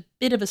experienced a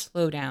bit of a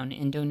slowdown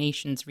in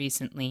donations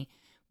recently,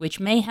 which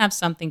may have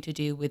something to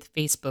do with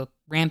Facebook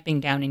ramping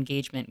down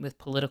engagement with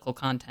political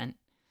content.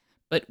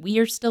 But we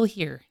are still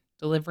here,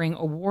 delivering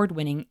award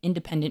winning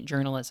independent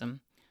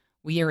journalism.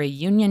 We are a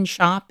union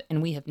shop,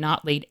 and we have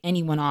not laid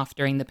anyone off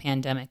during the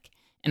pandemic,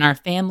 and our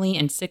family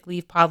and sick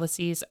leave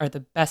policies are the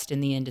best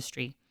in the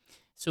industry.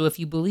 So if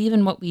you believe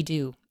in what we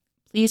do,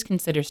 please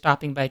consider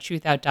stopping by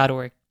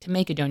truthout.org to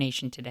make a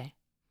donation today.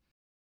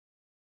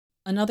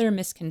 Another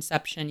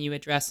misconception you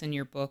address in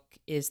your book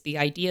is the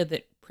idea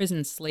that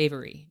prison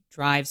slavery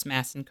drives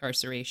mass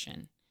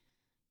incarceration.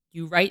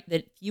 You write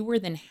that fewer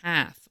than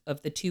half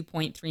of the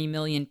 2.3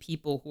 million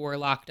people who are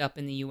locked up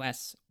in the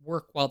US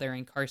work while they're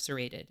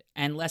incarcerated,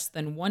 and less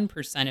than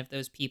 1% of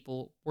those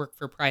people work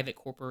for private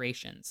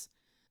corporations.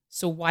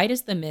 So, why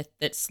does the myth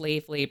that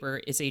slave labor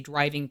is a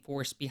driving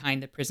force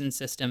behind the prison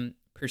system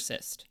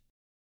persist?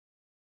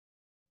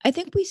 I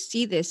think we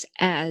see this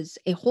as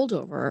a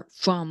holdover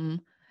from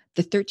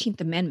the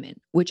 13th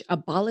Amendment, which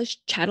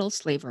abolished chattel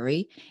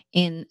slavery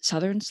in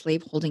Southern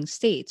slaveholding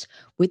states,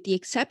 with the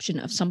exception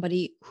of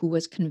somebody who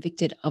was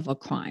convicted of a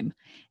crime.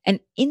 And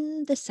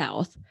in the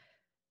South,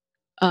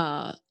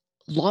 uh,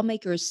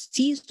 lawmakers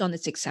seized on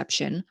this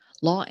exception,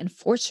 law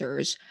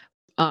enforcers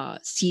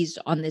seized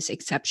on this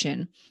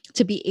exception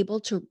to be able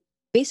to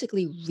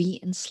basically re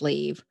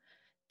enslave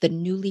the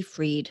newly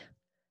freed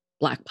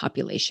Black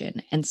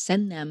population and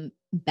send them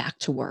back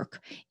to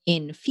work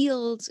in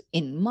fields,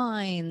 in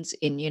mines,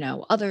 in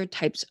other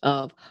types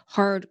of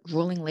hard,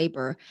 grueling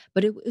labor.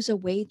 But it was a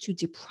way to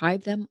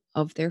deprive them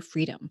of their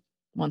freedom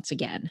once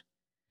again.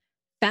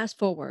 Fast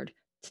forward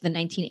to the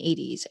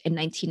 1980s and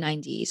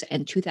 1990s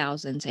and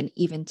 2000s and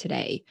even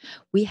today,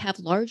 we have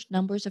large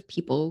numbers of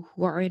people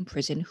who are in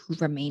prison who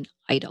remain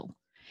idle.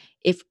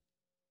 If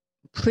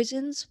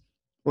prisons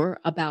were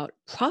about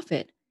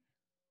profit,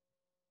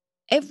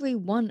 every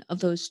one of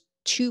those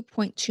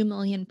 2.2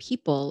 million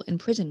people in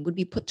prison would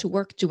be put to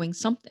work doing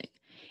something.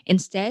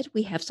 Instead,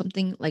 we have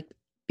something like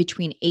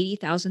between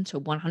 80,000 to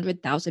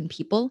 100,000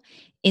 people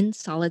in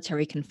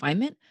solitary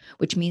confinement,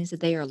 which means that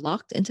they are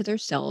locked into their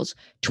cells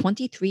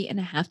 23 and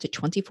a half to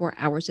 24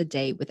 hours a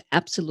day with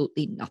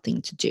absolutely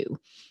nothing to do.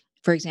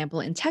 For example,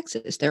 in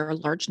Texas, there are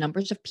large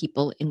numbers of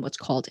people in what's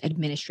called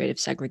administrative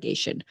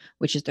segregation,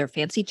 which is their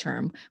fancy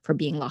term for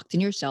being locked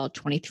in your cell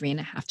 23 and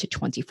a half to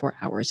 24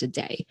 hours a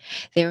day.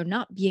 They are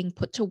not being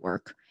put to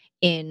work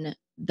in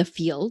the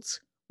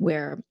fields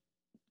where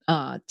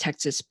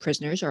Texas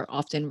prisoners are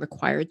often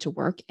required to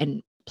work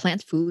and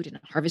plant food and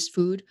harvest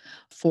food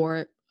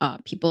for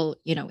people,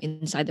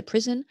 inside the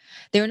prison.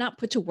 They are not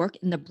put to work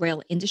in the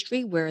Braille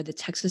industry, where the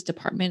Texas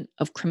Department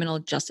of Criminal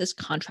Justice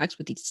contracts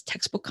with these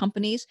textbook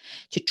companies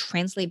to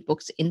translate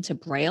books into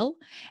Braille,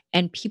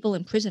 and people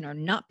in prison are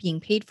not being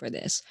paid for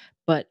this,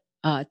 but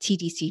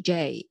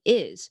TDCJ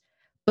is.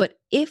 But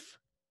if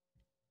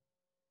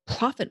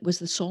profit was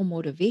the sole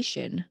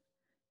motivation,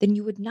 then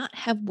you would not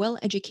have well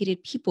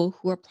educated people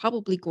who are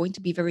probably going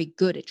to be very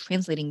good at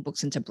translating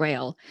books into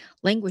Braille,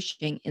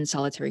 languishing in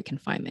solitary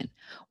confinement,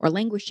 or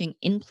languishing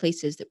in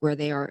places where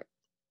they are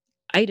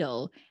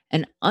idle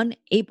and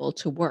unable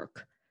to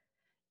work.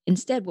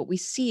 Instead, what we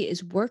see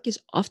is work is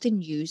often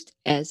used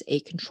as a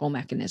control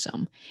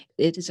mechanism.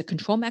 It is a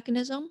control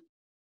mechanism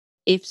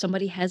if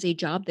somebody has a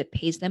job that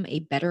pays them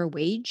a better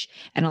wage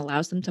and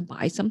allows them to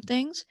buy some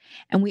things.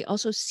 And we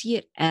also see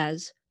it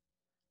as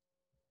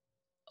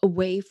a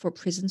way for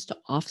prisons to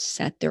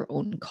offset their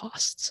own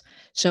costs.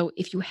 So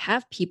if you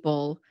have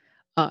people,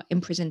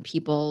 imprisoned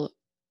people,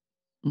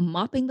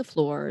 mopping the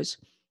floors,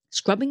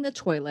 scrubbing the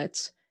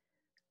toilets,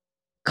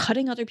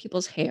 cutting other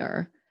people's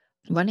hair,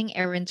 running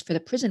errands for the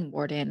prison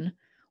warden,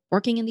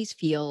 working in these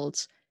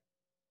fields,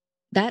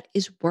 That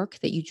is work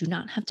that you do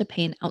not have to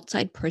pay an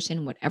outside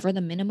person, whatever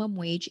the minimum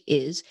wage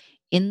is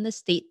in the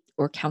state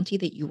or county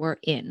that you are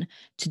in,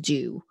 to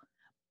do.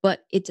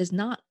 But it does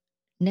not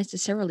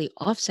necessarily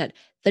offset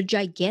the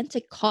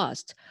gigantic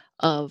cost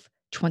of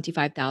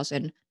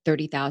 25,000,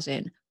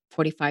 30,000,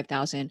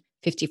 45,000,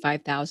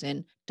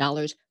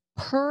 $55,000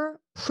 per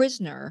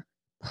prisoner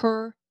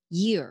per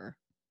year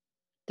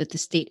that the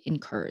state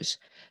incurs.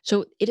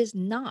 So it is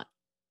not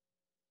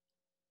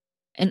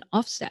an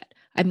offset.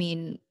 I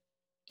mean,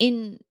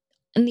 in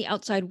in the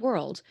outside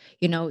world,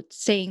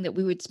 saying that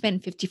we would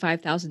spend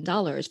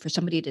 $55,000 for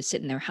somebody to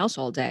sit in their house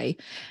all day,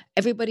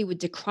 everybody would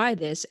decry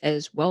this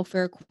as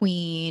welfare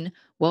queen,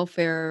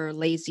 welfare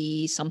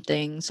lazy,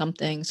 something,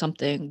 something,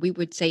 something. We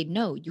would say,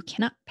 no, you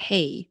cannot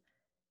pay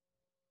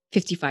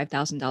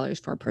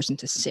 $55,000 for a person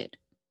to sit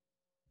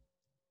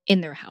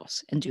in their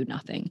house and do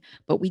nothing.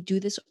 But we do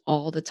this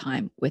all the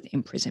time with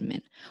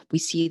imprisonment. We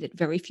see that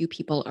very few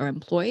people are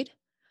employed.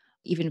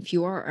 Even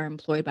fewer are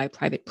employed by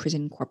private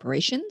prison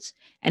corporations,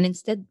 and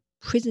instead,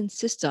 prison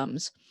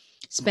systems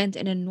spend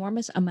an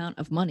enormous amount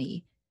of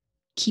money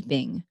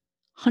keeping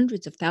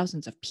hundreds of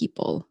thousands of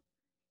people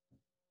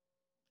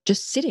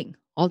just sitting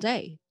all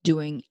day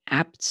doing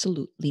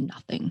absolutely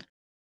nothing.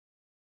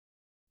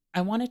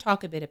 I want to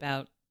talk a bit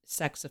about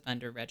sex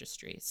offender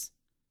registries.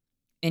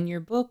 In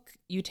your book,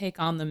 you take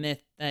on the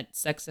myth that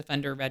sex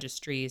offender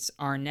registries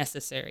are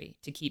necessary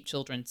to keep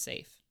children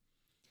safe.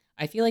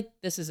 I feel like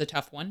this is a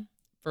tough one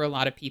for a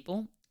lot of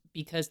people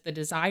because the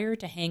desire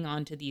to hang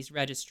on to these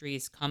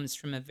registries comes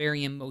from a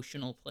very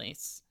emotional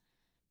place.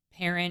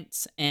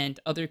 Parents and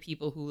other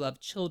people who love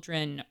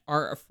children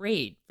are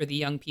afraid for the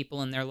young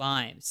people in their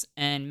lives,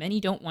 and many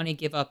don't want to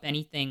give up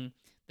anything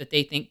that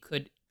they think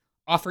could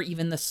offer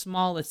even the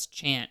smallest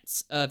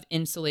chance of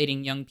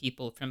insulating young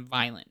people from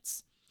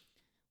violence.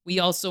 We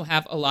also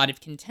have a lot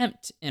of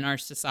contempt in our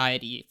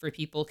society for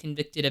people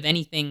convicted of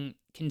anything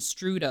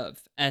construed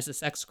of as a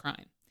sex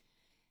crime.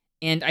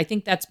 And I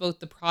think that's both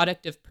the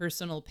product of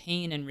personal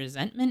pain and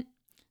resentment,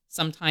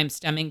 sometimes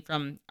stemming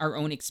from our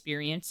own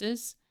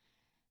experiences,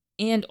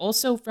 and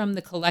also from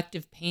the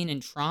collective pain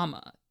and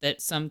trauma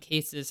that some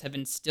cases have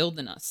instilled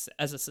in us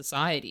as a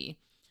society,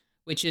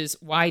 which is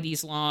why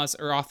these laws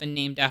are often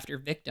named after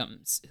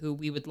victims who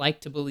we would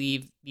like to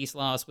believe these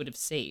laws would have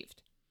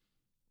saved.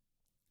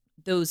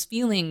 Those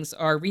feelings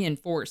are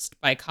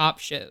reinforced by cop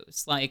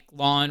shows like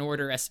Law and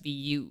Order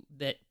SVU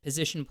that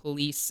position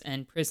police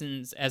and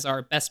prisons as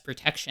our best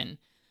protection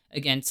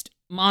against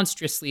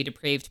monstrously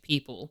depraved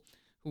people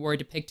who are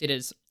depicted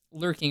as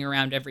lurking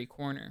around every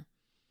corner.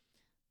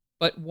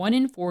 But 1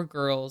 in 4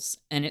 girls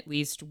and at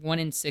least 1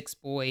 in 6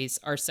 boys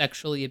are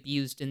sexually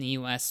abused in the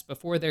US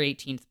before their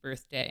 18th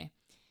birthday,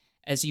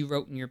 as you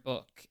wrote in your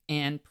book.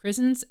 And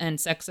prisons and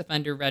sex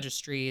offender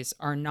registries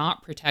are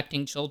not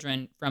protecting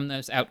children from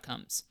those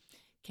outcomes.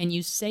 Can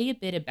you say a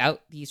bit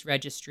about these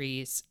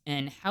registries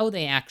and how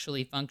they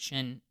actually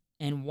function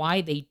and why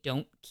they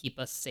don't keep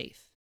us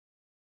safe?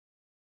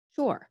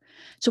 Sure.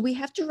 So we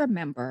have to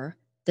remember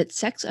that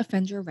sex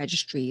offender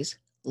registries,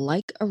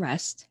 like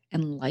arrest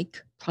and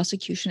like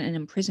prosecution and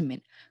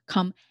imprisonment,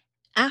 come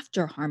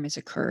after harm has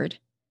occurred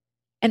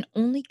and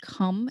only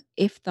come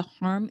if the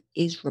harm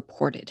is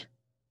reported.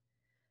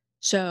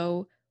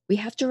 So we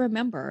have to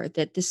remember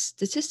that this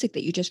statistic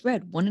that you just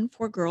read, 1 in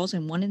 4 girls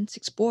and 1 in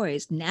 6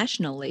 boys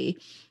nationally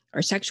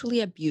are sexually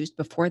abused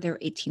before their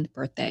 18th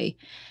birthday.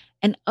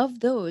 And of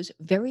those,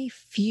 very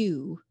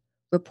few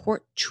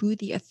report to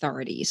the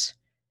authorities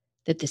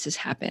that this has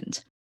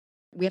happened.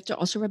 We have to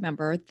also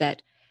remember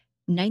that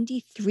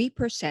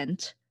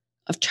 93%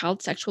 of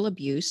child sexual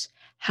abuse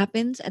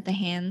happens at the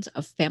hands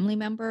of family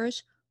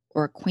members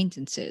or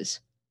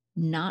acquaintances,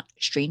 not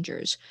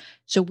strangers.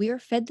 So we are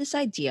fed this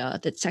idea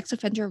that sex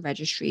offender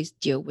registries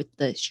deal with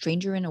the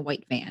stranger in a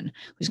white van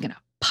who's going to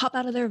pop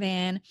out of their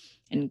van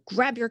and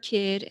grab your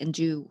kid and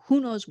do who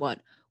knows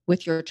what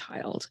with your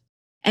child.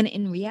 And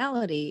in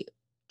reality,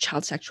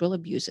 child sexual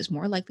abuse is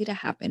more likely to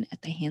happen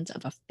at the hands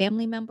of a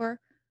family member,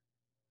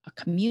 a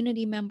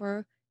community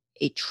member,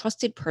 a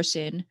trusted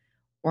person,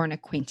 or an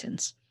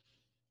acquaintance.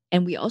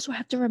 And we also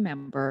have to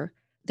remember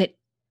that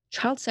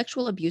child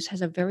sexual abuse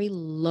has a very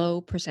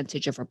low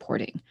percentage of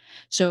reporting.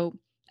 So,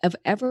 of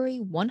every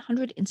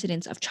 100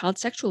 incidents of child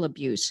sexual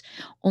abuse,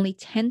 only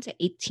 10 to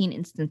 18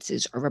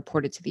 instances are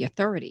reported to the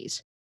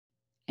authorities.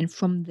 And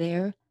from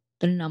there,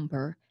 the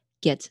number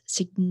gets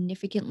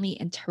significantly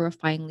and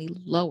terrifyingly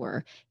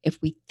lower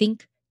if we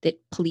think that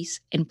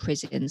police and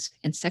prisons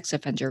and sex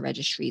offender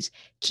registries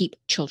keep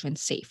children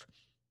safe.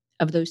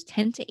 Of those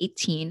 10 to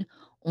 18,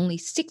 only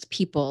 6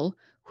 people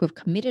who have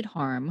committed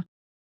harm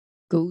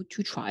go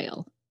to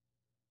trial,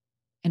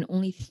 and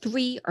only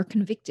 3 are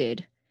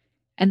convicted,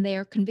 and they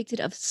are convicted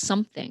of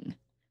something,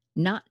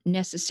 not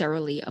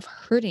necessarily of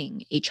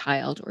hurting a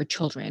child or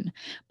children,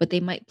 but they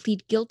might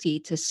plead guilty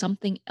to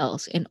something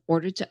else in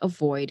order to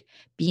avoid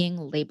being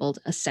labeled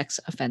a sex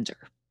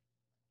offender.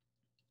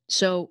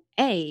 So,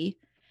 A,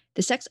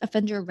 the sex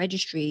offender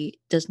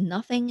registry does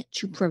nothing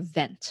to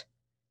prevent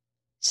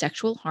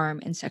sexual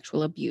harm and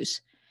sexual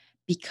abuse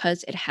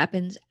because it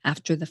happens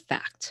after the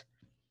fact.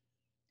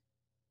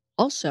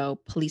 Also,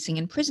 policing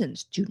and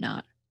prisons do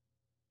not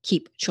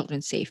keep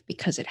children safe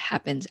because it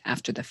happens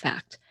after the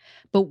fact.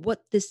 But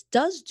what this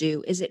does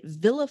do is it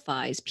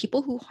vilifies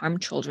people who harm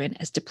children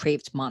as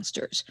depraved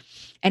monsters.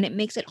 And it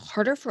makes it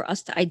harder for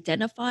us to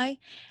identify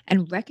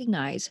and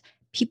recognize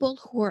people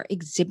who are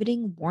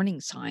exhibiting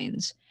warning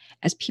signs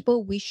as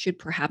people we should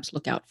perhaps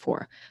look out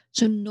for.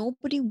 So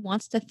nobody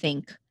wants to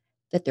think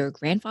that their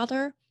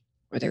grandfather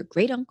or their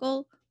great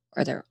uncle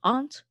or their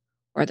aunt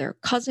or their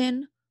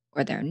cousin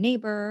or their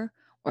neighbor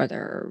or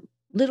their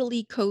little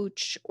league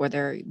coach or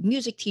their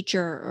music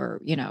teacher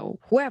or,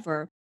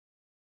 whoever,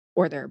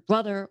 or their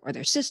brother or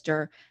their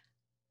sister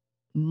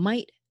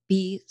might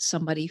be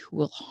somebody who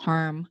will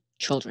harm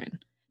children.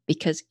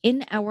 Because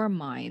in our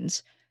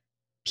minds,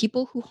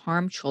 people who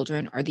harm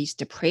children are these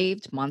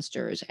depraved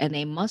monsters and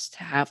they must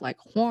have like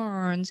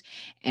horns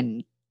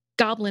and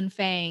goblin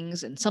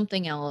fangs and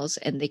something else,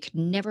 and they could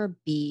never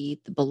be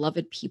the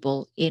beloved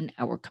people in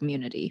our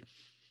community.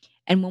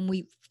 And when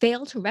we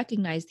fail to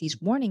recognize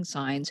these warning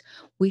signs,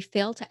 we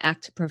fail to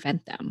act to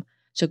prevent them.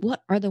 So,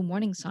 what are the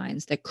warning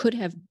signs that could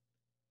have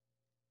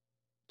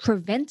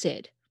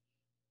prevented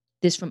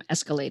this from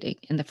escalating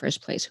in the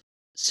first place?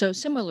 So,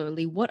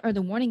 similarly, what are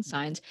the warning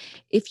signs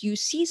if you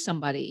see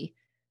somebody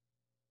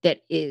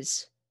that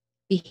is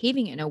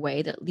behaving in a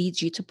way that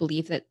leads you to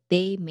believe that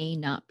they may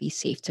not be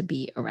safe to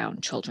be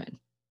around children?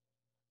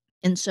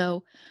 And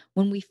so,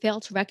 when we fail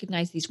to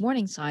recognize these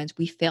warning signs,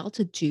 we fail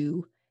to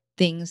do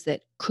things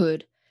that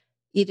could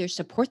either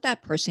support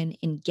that person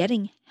in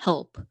getting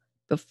help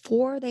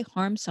before they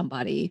harm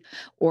somebody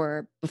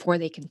or before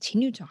they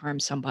continue to harm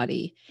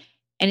somebody.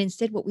 And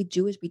instead, what we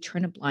do is we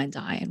turn a blind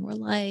eye and we're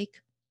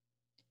like,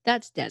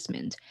 that's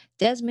Desmond.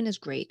 Desmond is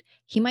great.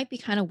 He might be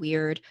kind of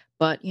weird,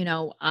 but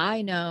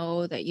I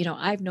know that,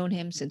 I've known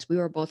him since we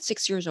were both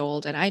 6 years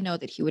old, and I know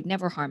that he would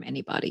never harm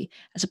anybody,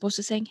 as opposed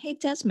to saying, hey,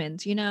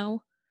 Desmond,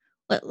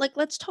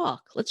 let's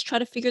talk. Let's try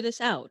to figure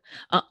this out.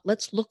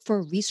 Let's look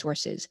for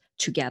resources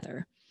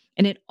together.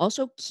 And it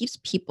also keeps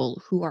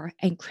people who are,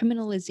 and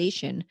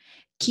criminalization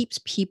keeps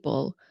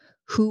people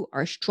who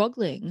are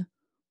struggling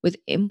with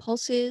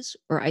impulses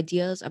or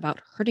ideas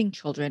about hurting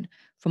children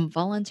from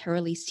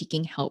voluntarily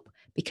seeking help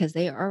because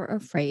they are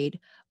afraid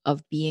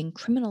of being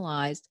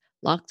criminalized,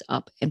 locked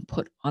up, and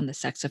put on the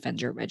sex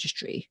offender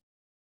registry.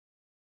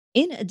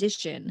 In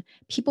addition,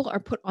 people are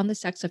put on the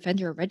sex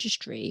offender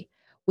registry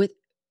with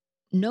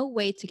no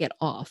way to get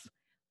off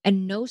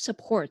and no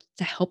support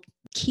to help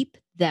keep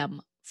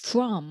them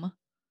from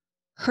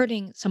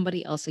hurting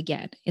somebody else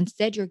again.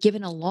 Instead, you're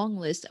given a long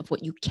list of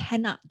what you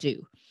cannot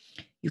do.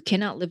 You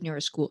cannot live near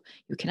a school.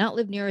 You cannot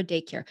live near a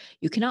daycare.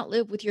 You cannot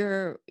live with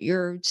your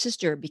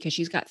sister because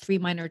she's got three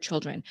minor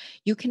children.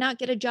 You cannot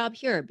get a job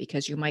here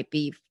because you might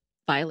be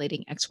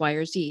violating X, Y,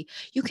 or Z.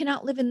 You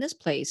cannot live in this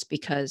place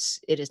because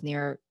it is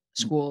near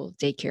school,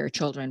 daycare,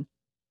 children.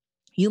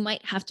 You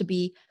might have to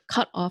be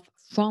cut off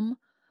from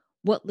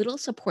what little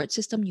support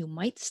system you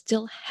might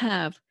still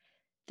have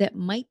that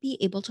might be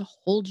able to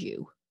hold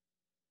you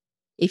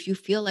if you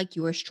feel like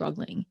you are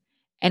struggling.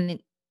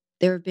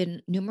 There have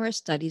been numerous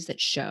studies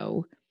that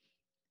show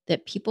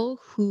that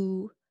people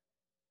who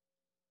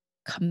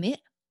commit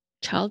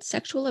child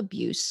sexual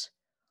abuse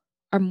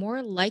are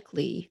more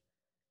likely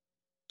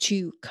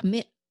to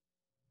commit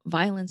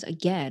violence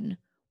again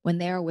when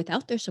they are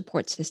without their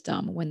support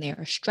system, when they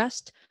are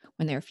stressed,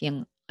 when they're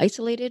feeling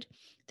isolated,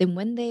 than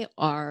when they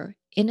are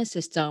in a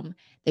system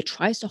that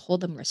tries to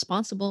hold them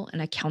responsible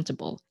and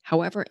accountable,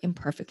 however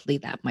imperfectly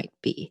that might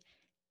be.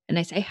 And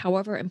I say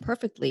however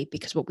imperfectly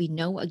because what we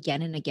know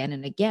again and again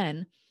and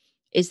again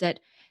is that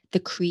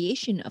the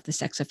creation of the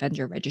sex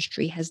offender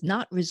registry has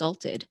not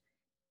resulted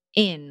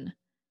in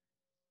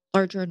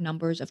larger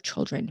numbers of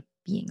children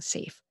being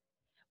safe.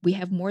 We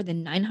have more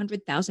than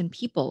 900,000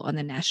 people on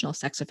the National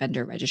Sex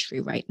Offender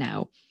Registry right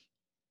now.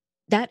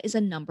 That is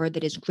a number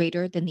that is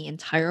greater than the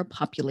entire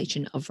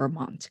population of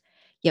Vermont.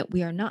 Yet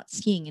we are not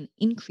seeing an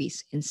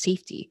increase in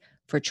safety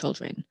for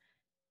children.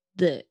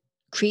 The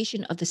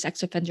creation of the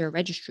sex offender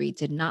registry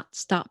did not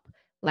stop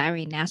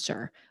Larry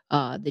Nasser,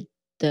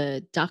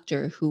 the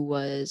doctor who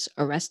was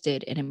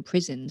arrested and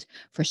imprisoned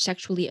for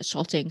sexually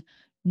assaulting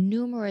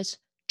numerous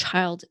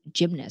child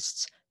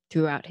gymnasts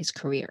throughout his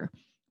career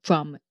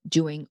from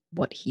doing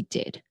what he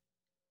did.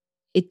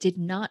 It did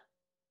not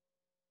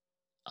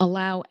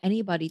allow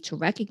anybody to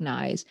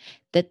recognize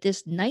that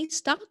this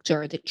nice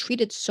doctor that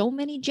treated so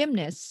many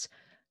gymnasts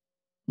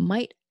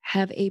might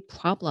have a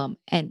problem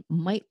and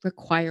might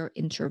require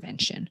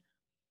intervention.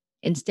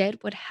 Instead,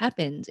 what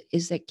happened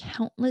is that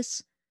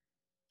countless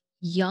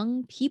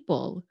young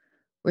people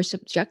were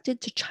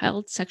subjected to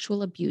child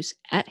sexual abuse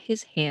at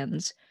his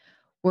hands,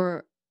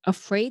 were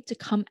afraid to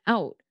come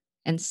out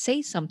and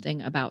say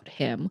something about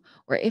him,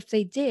 or if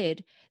they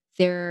did,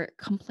 their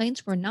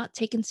complaints were not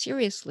taken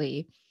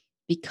seriously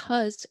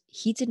because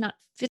he did not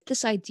fit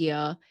this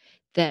idea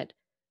that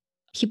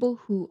people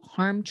who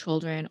harm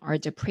children are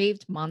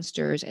depraved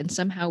monsters and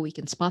somehow we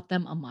can spot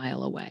them a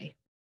mile away.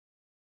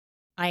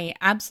 I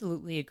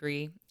absolutely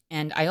agree.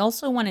 And I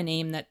also want to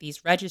name that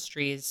these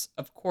registries,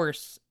 of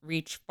course,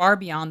 reach far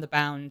beyond the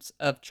bounds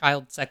of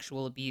child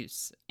sexual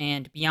abuse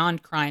and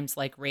beyond crimes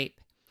like rape.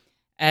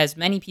 As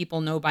many people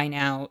know by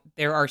now,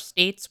 there are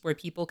states where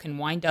people can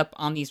wind up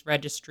on these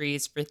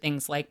registries for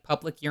things like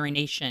public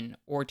urination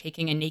or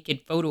taking a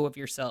naked photo of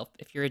yourself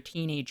if you're a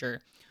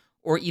teenager,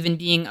 or even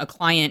being a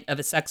client of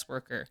a sex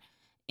worker.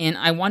 And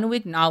I want to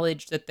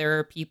acknowledge that there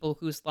are people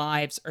whose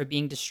lives are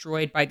being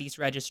destroyed by these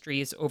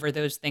registries over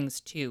those things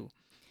too.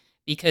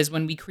 Because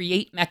when we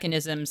create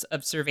mechanisms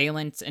of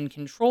surveillance and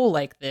control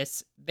like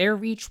this, their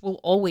reach will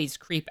always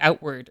creep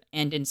outward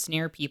and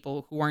ensnare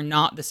people who are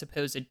not the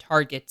supposed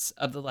targets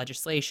of the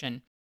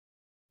legislation.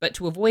 But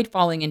to avoid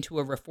falling into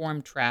a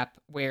reform trap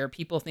where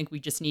people think we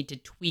just need to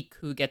tweak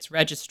who gets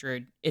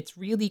registered, it's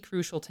really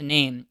crucial to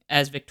name,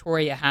 as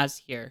Victoria has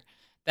here,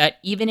 that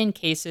even in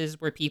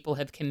cases where people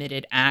have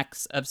committed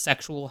acts of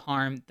sexual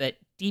harm that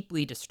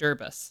deeply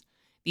disturb us,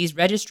 these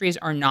registries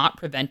are not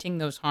preventing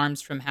those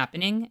harms from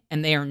happening,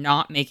 and they are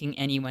not making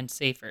anyone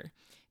safer.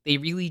 They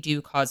really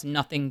do cause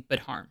nothing but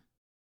harm.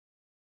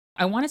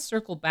 I want to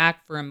circle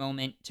back for a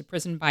moment to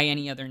prison by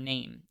any other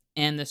name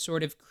and the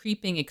sort of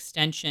creeping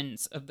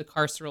extensions of the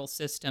carceral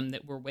system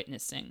that we're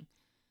witnessing.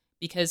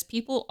 Because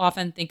people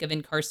often think of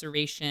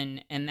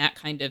incarceration and that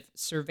kind of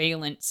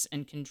surveillance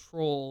and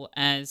control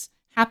as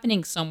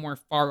happening somewhere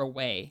far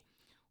away,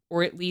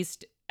 or at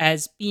least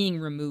as being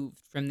removed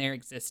from their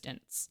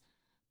existence.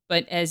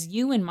 But as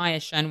you and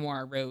Maya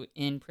Shenwar wrote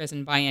in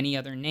Prison by Any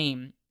Other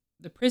Name,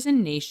 the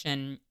prison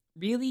nation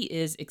really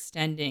is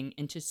extending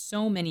into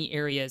so many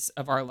areas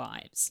of our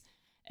lives.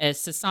 As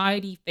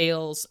society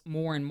fails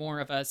more and more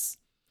of us,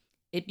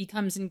 it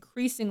becomes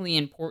increasingly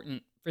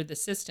important for the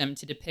system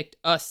to depict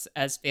us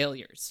as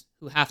failures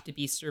who have to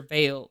be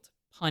surveilled,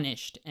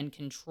 punished, and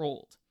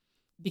controlled.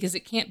 Because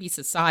it can't be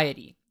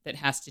society that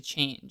has to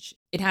change.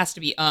 It has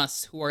to be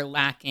us who are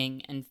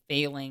lacking and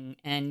failing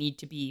and need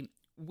to be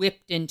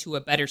whipped into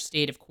a better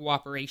state of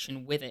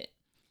cooperation with it.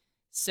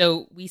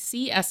 So we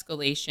see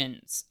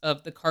escalations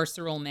of the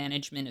carceral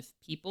management of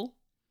people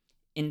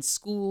in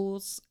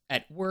schools,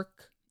 at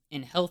work,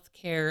 in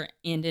healthcare,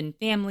 and in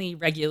family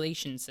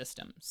regulation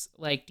systems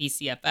like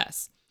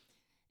DCFS.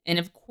 And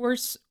of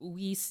course,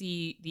 we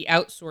see the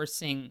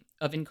outsourcing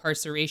of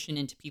incarceration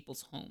into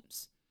people's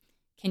homes.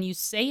 Can you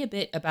say a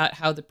bit about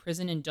how the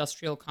prison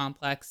industrial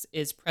complex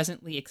is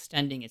presently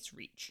extending its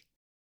reach?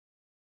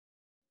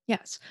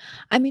 Yes.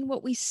 I mean,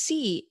 what we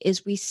see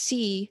is we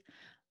see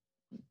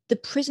the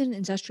prison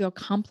industrial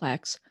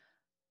complex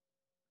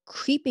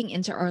creeping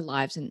into our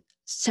lives in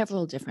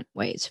several different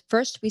ways.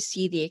 First, we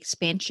see the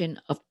expansion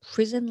of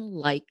prison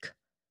like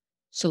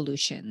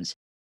solutions,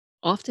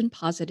 often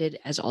posited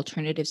as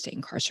alternatives to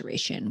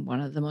incarceration. One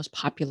of the most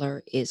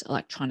popular is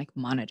electronic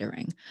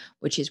monitoring,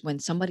 which is when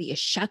somebody is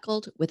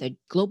shackled with a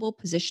global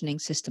positioning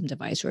system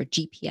device or a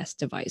GPS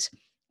device,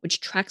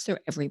 which tracks their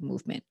every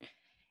movement.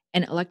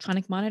 And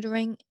electronic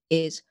monitoring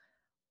is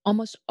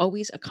almost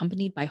always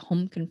accompanied by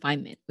home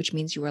confinement, which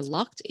means you are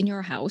locked in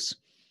your house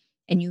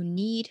and you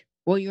need,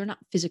 well, you're not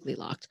physically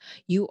locked.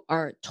 You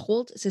are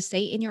told to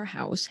stay in your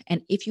house.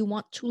 And if you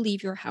want to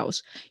leave your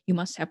house, you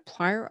must have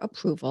prior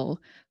approval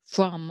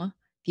from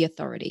the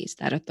authorities.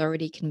 That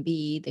authority can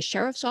be the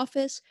sheriff's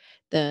office,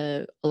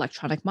 the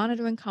electronic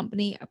monitoring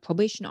company, a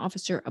probation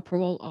officer, a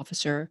parole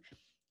officer.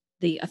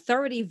 The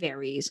authority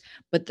varies,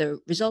 but the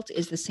result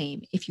is the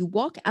same. If you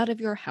walk out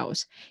of your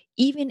house,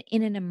 even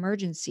in an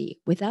emergency,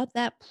 without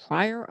that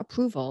prior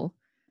approval,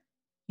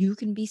 you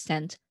can be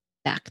sent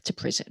back to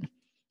prison.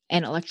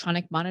 And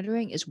electronic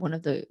monitoring is one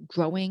of the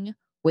growing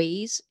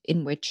ways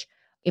in which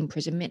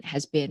imprisonment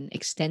has been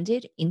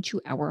extended into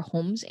our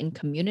homes and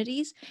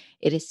communities.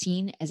 It is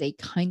seen as a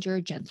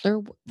kinder, gentler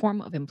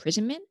form of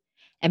imprisonment.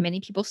 And many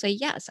people say,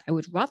 yes, I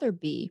would rather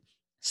be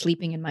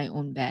sleeping in my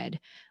own bed,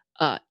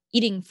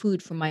 eating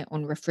food from my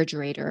own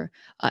refrigerator,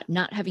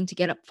 not having to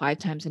get up 5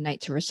 times a night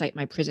to recite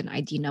my prison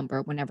ID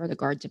number whenever the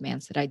guard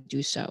demands that I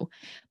do so.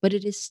 But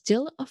it is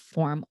still a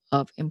form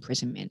of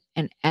imprisonment.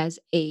 And as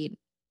a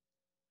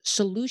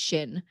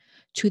solution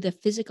to the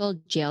physical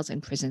jails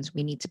and prisons,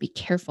 we need to be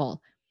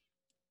careful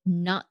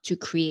not to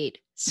create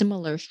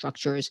similar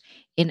structures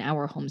in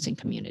our homes and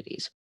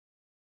communities.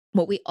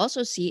 What we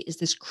also see is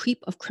this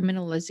creep of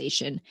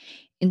criminalization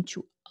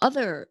into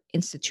other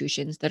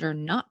institutions that are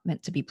not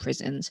meant to be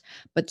prisons,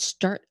 but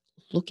start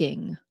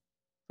looking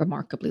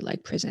remarkably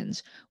like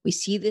prisons. We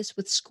see this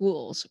with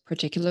schools,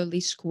 particularly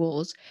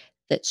schools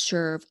that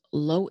serve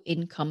low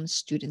income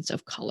students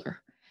of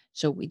color.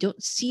 So we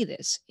don't see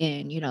this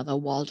in, the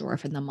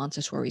Waldorf and the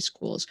Montessori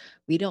schools.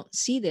 We don't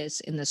see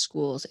this in the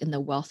schools in the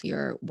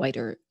wealthier,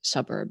 whiter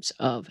suburbs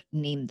of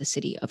name the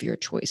city of your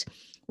choice.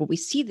 What we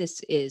see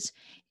this is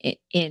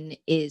in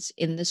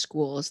the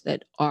schools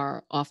that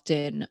are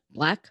often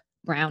black,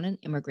 brown, and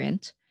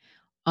immigrant,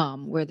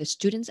 where the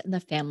students and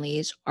the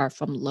families are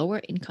from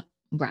lower income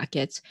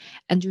brackets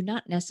and do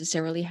not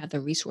necessarily have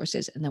the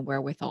resources and the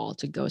wherewithal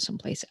to go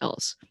someplace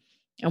else.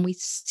 And we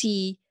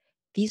see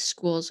these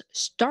schools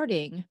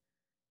starting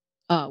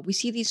We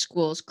see these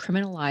schools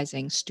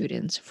criminalizing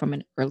students from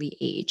an early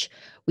age.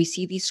 We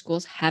see these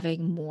schools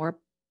having more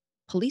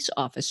police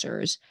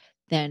officers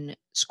than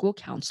school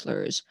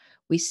counselors.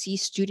 We see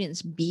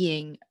students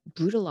being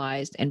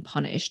brutalized and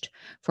punished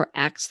for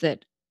acts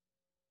that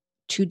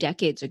 2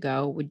 decades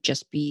ago would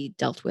just be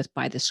dealt with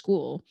by the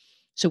school.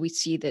 So we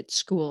see that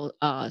school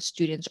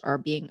students are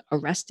being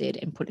arrested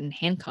and put in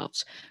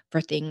handcuffs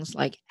for things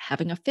like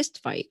having a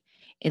fist fight.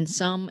 In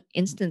some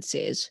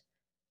instances,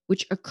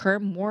 which occur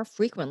more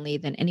frequently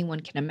than anyone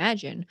can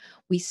imagine,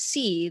 we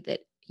see that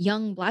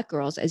young Black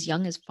girls, as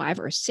young as 5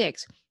 or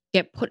 6,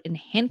 get put in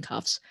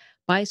handcuffs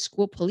by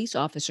school police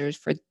officers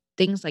for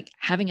things like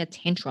having a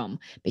tantrum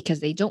because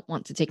they don't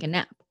want to take a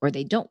nap or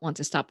they don't want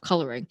to stop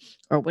coloring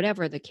or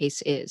whatever the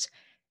case is.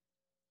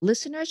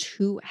 Listeners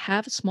who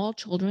have small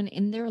children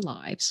in their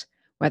lives,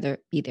 whether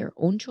it be their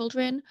own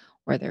children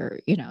or their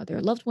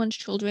loved ones'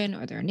 children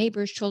or their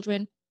neighbors'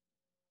 children,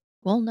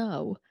 will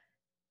know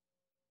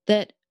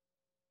that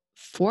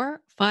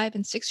 4, 5,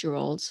 and 6 year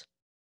olds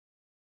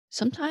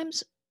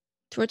sometimes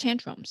throw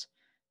tantrums.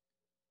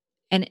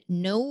 And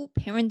no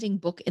parenting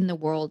book in the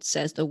world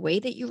says the way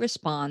that you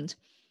respond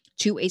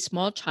to a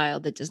small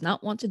child that does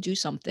not want to do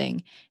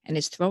something and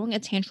is throwing a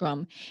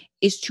tantrum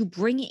is to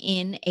bring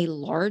in a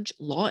large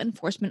law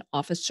enforcement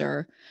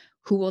officer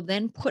who will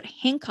then put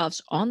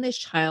handcuffs on this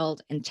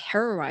child and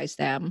terrorize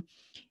them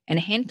and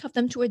handcuff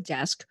them to a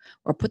desk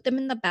or put them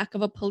in the back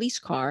of a police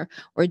car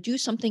or do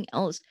something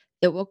else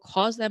that will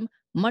cause them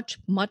much,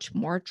 much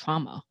more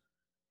trauma.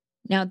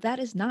 Now, that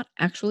is not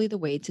actually the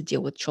way to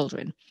deal with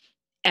children,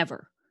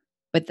 ever.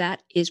 But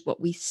that is what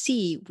we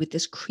see with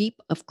this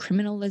creep of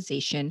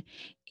criminalization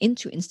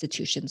into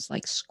institutions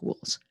like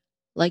schools,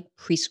 like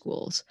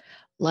preschools,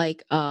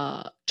 like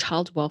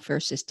child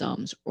welfare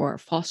systems or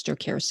foster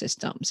care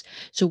systems.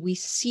 So we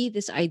see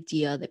this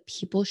idea that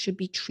people should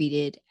be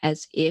treated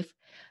as if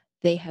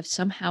they have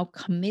somehow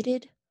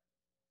committed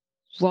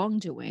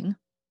wrongdoing.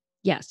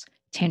 Yes,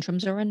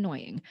 tantrums are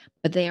annoying,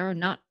 but they are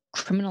not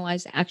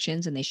criminalized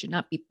actions and they should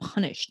not be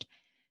punished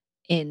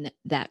in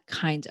that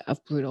kind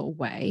of brutal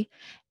way.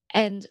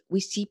 And we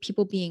see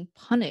people being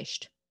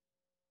punished,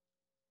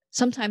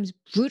 sometimes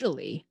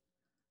brutally,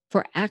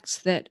 for acts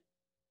that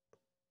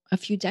a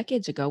few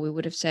decades ago we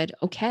would have said,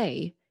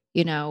 okay,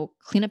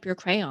 clean up your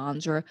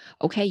crayons, or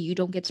okay, you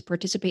don't get to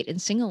participate in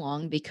sing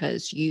along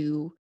because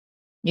you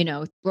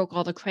broke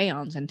all the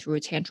crayons and threw a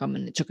tantrum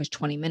and it took us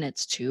 20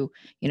 minutes to,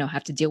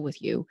 have to deal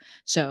with you.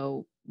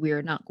 So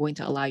we're not going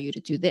to allow you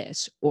to do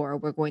this, or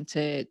we're going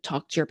to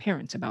talk to your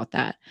parents about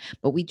that.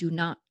 But we do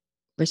not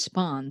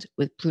respond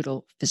with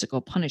brutal physical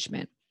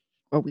punishment,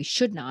 or we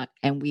should not.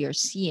 And we are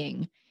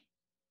seeing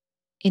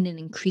in an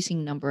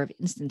increasing number of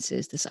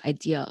instances this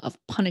idea of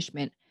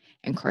punishment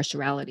and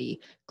carcerality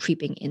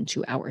creeping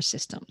into our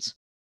systems.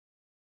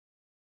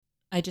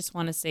 I just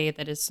want to say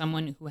that as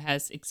someone who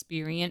has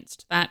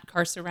experienced that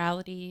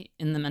carcerality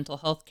in the mental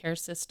health care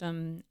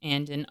system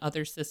and in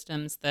other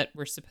systems that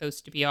were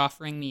supposed to be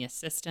offering me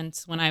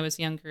assistance when I was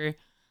younger,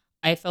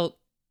 I felt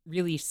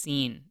really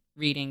seen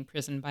reading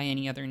Prison by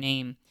Any Other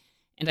Name.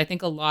 And I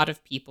think a lot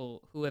of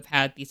people who have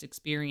had these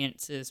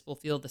experiences will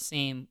feel the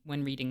same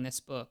when reading this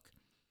book,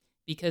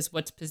 because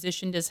what's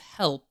positioned as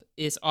help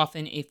is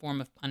often a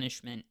form of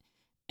punishment.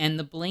 And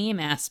the blame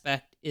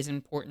aspect is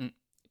important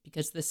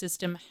because the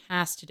system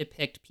has to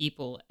depict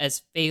people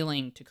as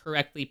failing to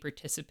correctly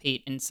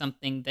participate in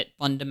something that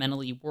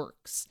fundamentally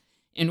works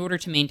in order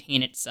to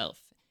maintain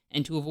itself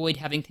and to avoid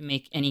having to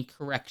make any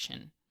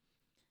correction.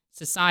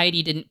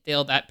 Society didn't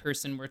fail that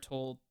person, we're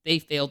told. They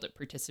failed at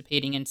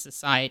participating in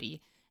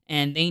society,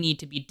 and they need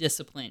to be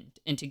disciplined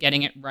into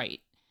getting it right.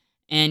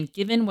 And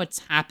given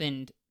what's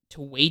happened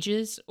to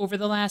wages over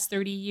the last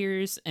 30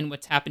 years and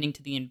what's happening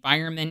to the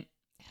environment,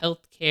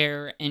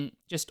 healthcare, and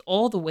just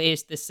all the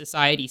ways this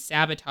society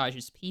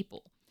sabotages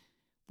people,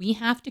 we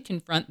have to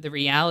confront the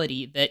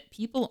reality that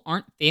people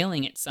aren't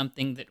failing at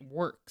something that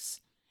works.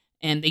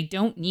 And they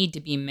don't need to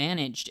be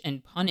managed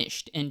and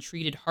punished and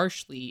treated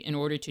harshly in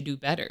order to do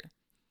better.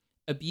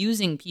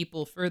 Abusing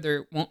people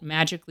further won't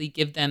magically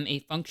give them a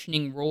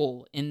functioning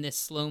role in this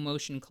slow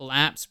motion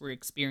collapse we're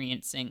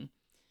experiencing,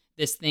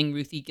 this thing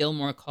Ruthie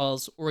Gilmore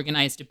calls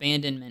organized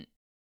abandonment.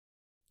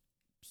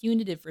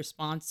 Punitive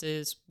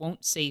responses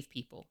won't save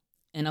people,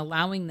 and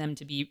allowing them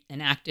to be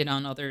enacted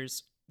on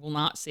others will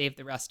not save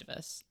the rest of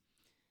us.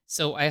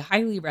 So I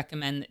highly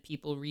recommend that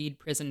people read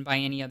Prison by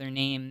Any Other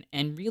Name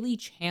and really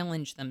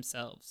challenge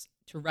themselves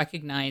to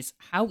recognize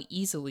how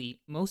easily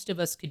most of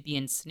us could be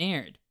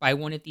ensnared by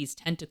one of these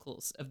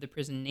tentacles of the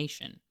prison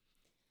nation.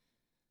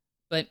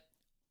 But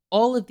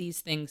all of these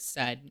things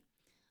said,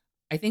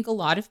 I think a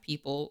lot of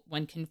people,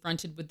 when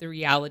confronted with the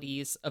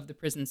realities of the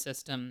prison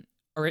system,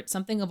 are at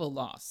something of a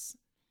loss.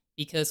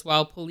 Because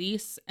while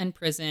police and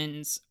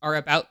prisons are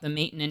about the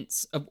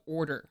maintenance of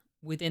order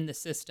within the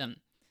system,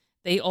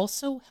 they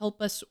also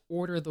help us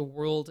order the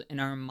world in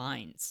our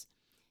minds.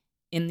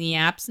 In the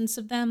absence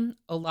of them,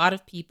 a lot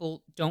of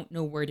people don't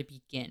know where to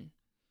begin.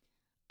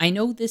 I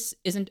know this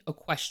isn't a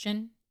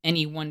question,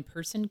 any one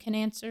person can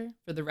answer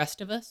for the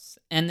rest of us,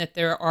 and that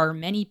there are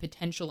many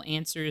potential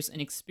answers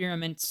and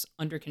experiments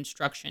under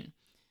construction.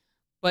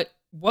 But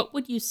what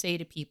would you say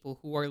to people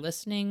who are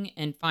listening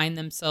and find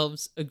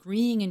themselves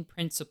agreeing in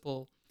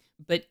principle,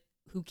 but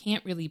who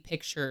can't really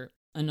picture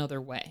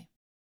another way?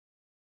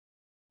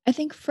 I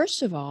think,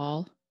 first of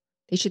all,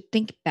 they should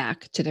think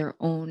back to their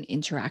own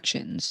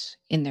interactions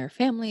in their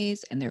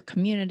families and their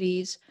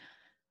communities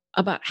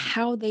about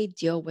how they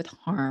deal with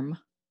harm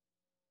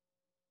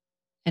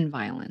and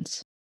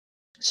violence.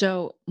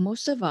 So,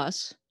 most of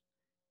us,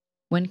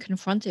 when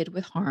confronted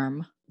with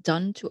harm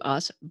done to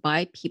us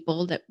by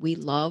people that we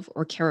love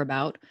or care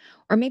about,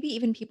 or maybe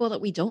even people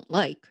that we don't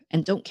like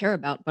and don't care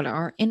about, but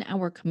are in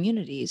our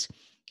communities,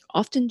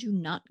 often do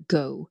not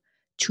go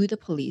to the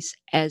police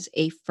as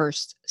a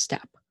first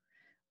step.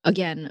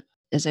 Again,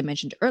 as I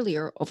mentioned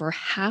earlier, over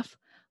half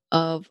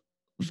of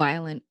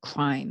violent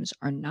crimes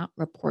are not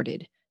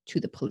reported to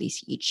the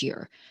police each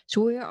year.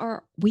 So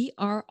we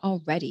are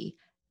already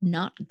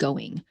not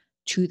going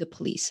to the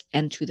police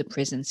and to the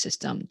prison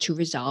system to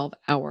resolve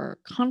our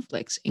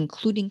conflicts,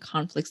 including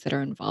conflicts that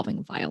are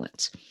involving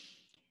violence.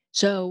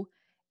 So,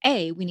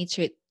 A, we need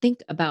to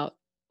think about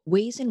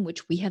ways in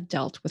which we have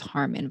dealt with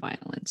harm and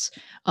violence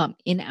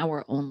in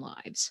our own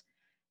lives.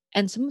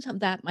 And some of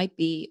that might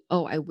be,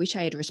 "Oh, I wish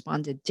I had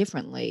responded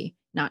differently,"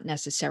 not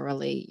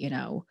necessarily,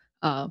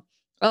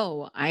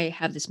 "Oh, I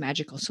have this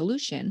magical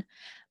solution."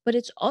 But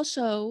it's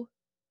also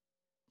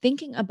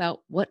thinking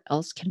about what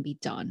else can be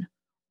done.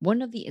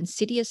 One of the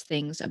insidious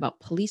things about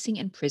policing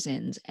and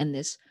prisons and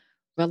this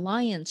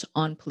reliance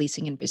on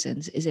policing and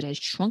prisons is it has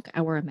shrunk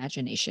our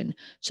imagination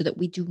so that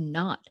we do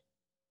not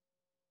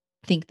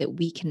think that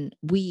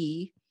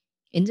we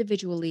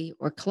individually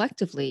or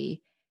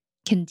collectively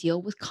can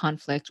deal with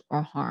conflict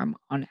or harm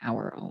on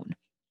our own.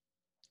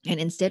 And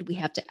instead, we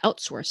have to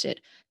outsource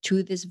it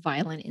to this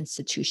violent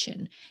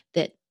institution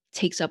that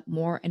takes up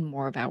more and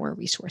more of our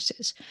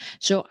resources.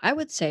 So I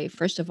would say,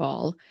 first of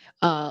all,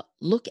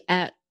 look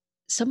at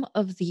some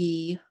of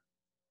the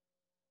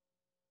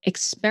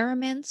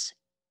experiments,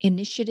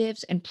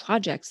 initiatives, and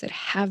projects that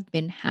have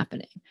been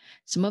happening.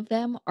 Some of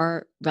them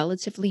are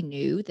relatively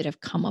new that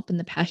have come up in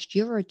the past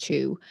year or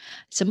two.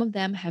 Some of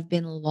them have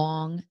been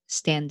long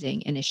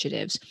standing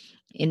initiatives.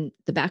 In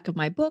the back of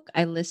my book,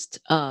 I list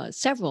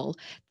several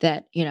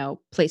that,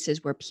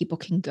 places where people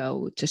can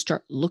go to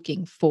start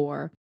looking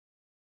for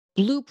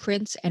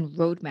blueprints and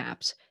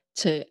roadmaps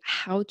to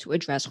how to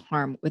address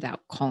harm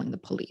without calling the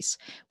police.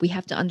 We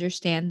have to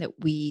understand that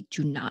we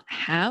do not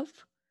have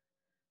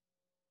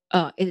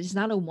it is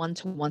not a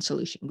one-to-one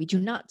solution. We do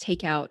not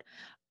take out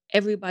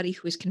everybody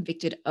who is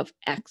convicted of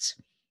X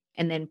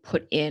and then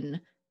put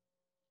in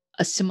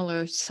a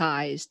similar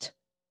sized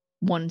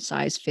one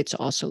size fits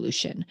all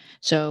solution.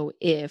 So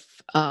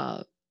if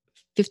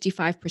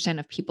 55%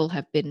 of people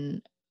have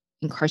been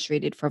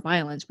incarcerated for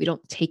violence, we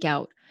don't take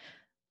out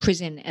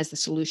prison as the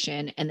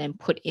solution and then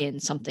put in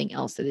something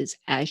else that is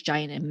as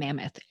giant and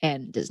mammoth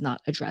and does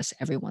not address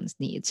everyone's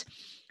needs.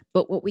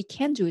 But what we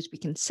can do is we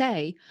can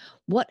say,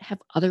 what have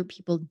other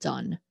people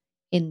done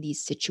in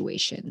these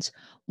situations?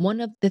 One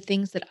of the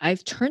things that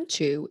I've turned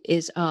to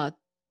is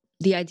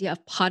the idea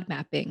of pod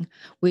mapping,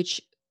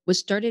 which was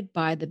started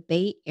by the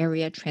Bay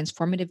Area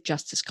Transformative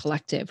Justice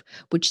Collective,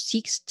 which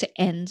seeks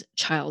to end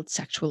child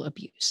sexual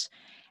abuse.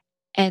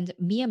 And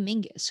Mia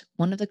Mingus,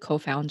 one of the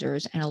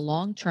co-founders and a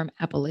long-term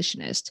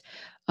abolitionist,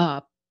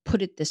 uh,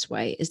 put it this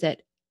way: is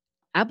that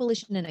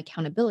abolition and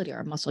accountability are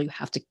a muscle you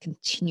have to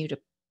continue to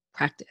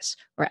practice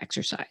or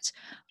exercise.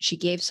 She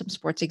gave some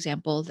sports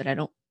example that I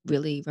don't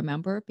really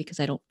remember because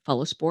I don't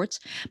follow sports,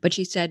 but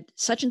she said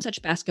such and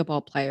such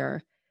basketball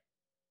player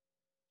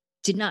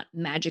did not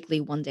magically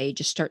one day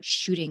just start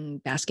shooting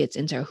baskets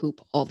into a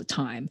hoop all the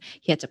time.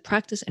 He had to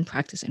practice and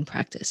practice and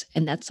practice.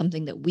 And that's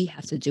something that we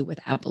have to do with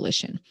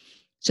abolition.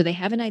 So they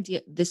have an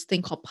idea, this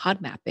thing called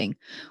pod mapping,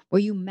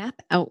 where you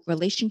map out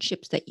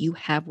relationships that you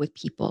have with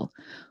people.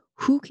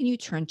 Who can you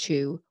turn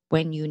to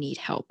when you need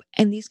help?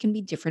 And these can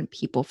be different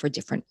people for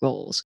different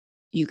roles.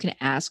 You can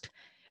ask,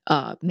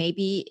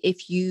 maybe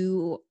if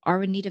you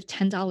are in need of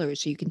 $10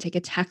 so you can take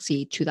a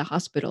taxi to the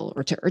hospital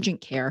or to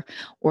urgent care,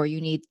 or you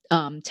need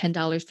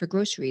 $10 for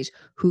groceries,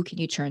 who can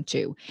you turn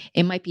to?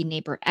 It might be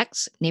neighbor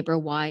X, neighbor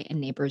Y,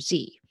 and neighbor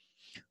Z.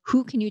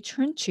 Who can you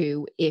turn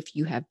to if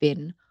you have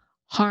been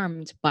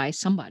harmed by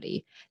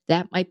somebody?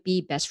 That might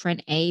be best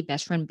friend A,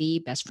 best friend B,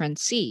 best friend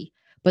C.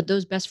 But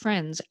those best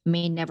friends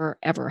may never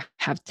ever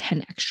have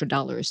 10 extra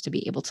dollars to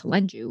be able to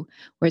lend you.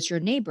 Whereas your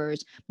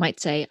neighbors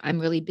might say, I'm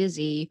really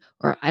busy,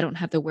 or I don't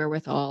have the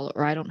wherewithal,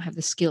 or I don't have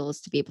the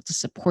skills to be able to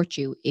support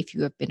you if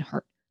you have been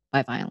hurt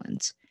by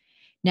violence.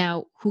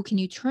 Now, who can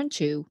you turn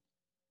to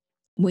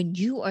when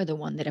you are the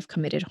one that have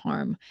committed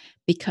harm?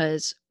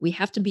 Because we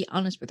have to be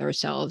honest with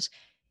ourselves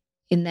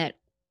in that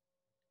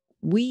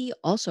we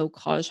also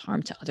cause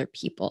harm to other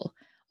people.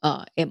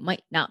 It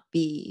might not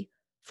be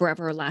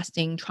forever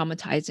lasting,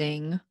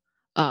 traumatizing,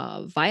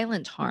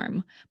 violent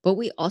harm, but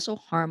we also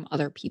harm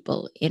other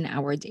people in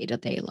our day to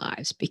day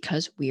lives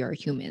because we are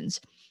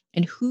humans.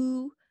 And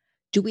who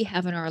do we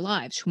have in our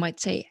lives who might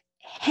say,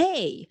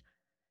 "Hey,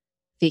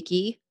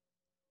 Vicky,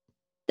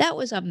 that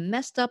was a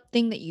messed up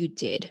thing that you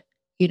did.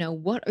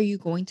 What are you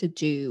going to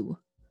do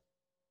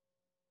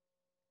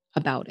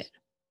about it?"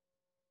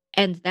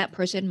 And that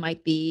person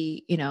might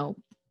be,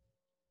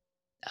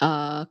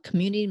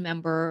 community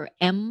member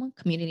M,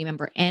 community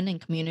member N, and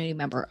community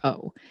member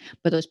O.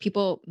 But those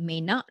people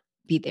may not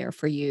be there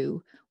for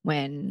you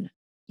when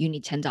you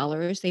need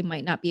 $10. They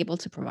might not be able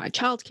to provide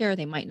childcare.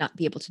 They might not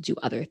be able to do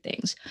other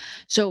things.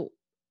 So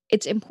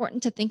it's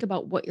important to think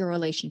about what your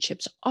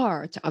relationships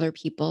are to other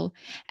people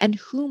and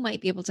who might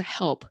be able to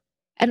help.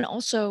 And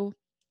also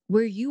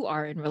where you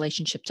are in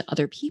relationship to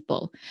other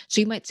people.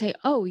 So you might say,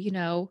 oh,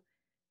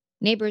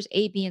 neighbors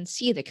A, B, and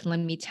C that can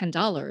lend me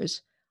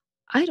 $10.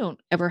 I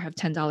don't ever have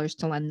 $10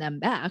 to lend them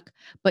back,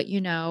 but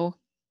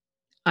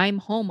I'm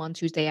home on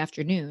Tuesday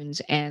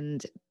afternoons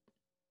and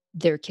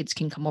their kids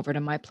can come over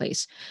to my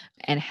place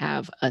and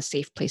have a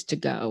safe place to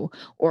go,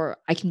 or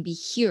I can be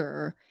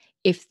here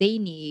if they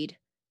need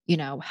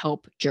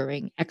help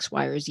during X,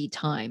 Y, or Z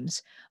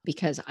times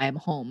because I am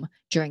home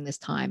during this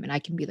time and I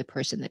can be the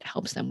person that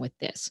helps them with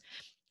this.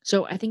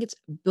 So I think it's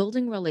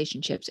building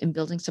relationships and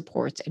building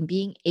supports and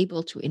being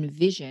able to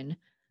envision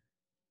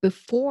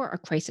before a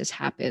crisis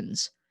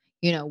happens,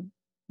 you know,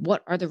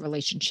 what are the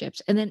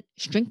relationships and then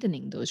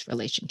strengthening those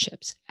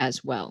relationships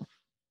as well.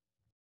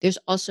 There's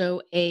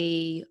also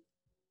a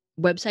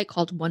website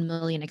called 1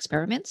 Million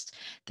Experiments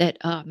that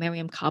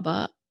Mariam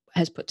Kaba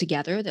has put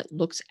together that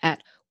looks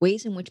at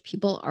ways in which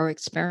people are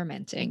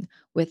experimenting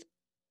with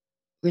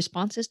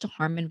responses to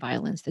harm and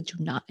violence that do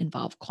not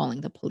involve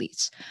calling the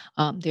police.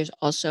 There's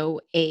also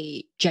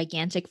a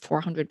gigantic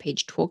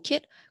 400-page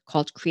toolkit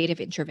called Creative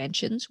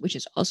Interventions, which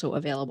is also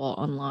available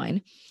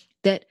online,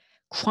 that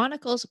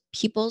chronicles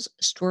people's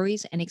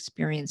stories and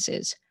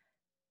experiences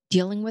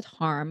dealing with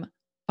harm,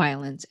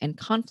 violence, and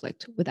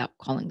conflict without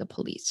calling the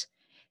police.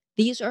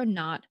 These are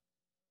not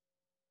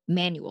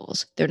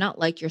manuals. They're not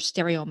like your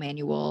stereo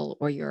manual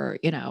or your,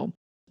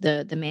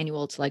 the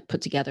manual to like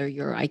put together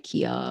your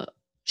IKEA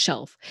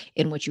shelf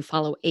in which you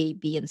follow A,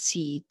 B, and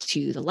C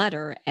to the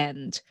letter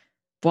and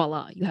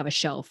voila, you have a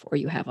shelf or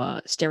you have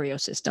a stereo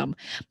system.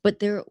 But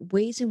there are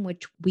ways in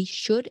which we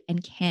should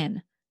and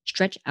can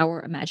stretch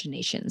our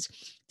imaginations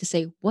to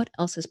say what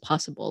else is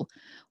possible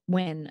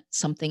when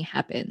something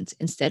happens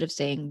instead of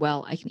saying,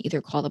 well, I can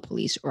either call the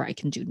police or I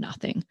can do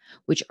nothing,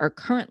 which are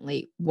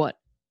currently what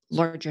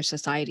larger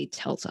society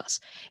tells us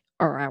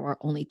are our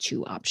only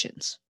two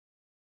options.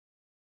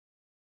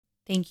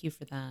 Thank you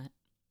for that.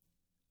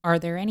 Are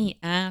there any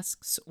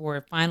asks or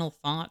final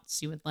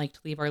thoughts you would like to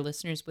leave our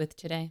listeners with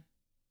today?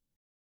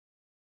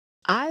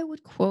 I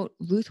would quote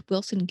Ruth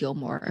Wilson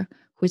Gilmore,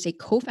 who is a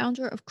co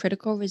founder of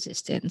Critical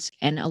Resistance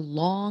and a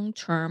long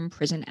term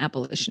prison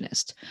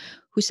abolitionist,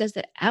 who says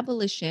that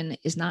abolition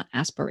is not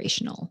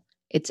aspirational,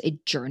 it's a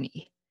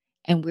journey.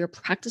 And we're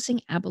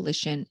practicing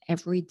abolition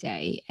every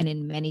day and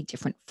in many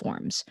different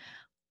forms.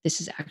 This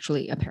is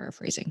actually a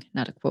paraphrasing,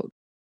 not a quote.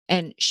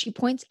 And she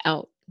points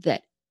out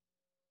that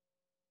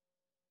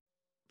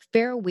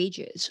fair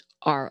wages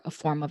are a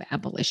form of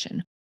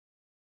abolition.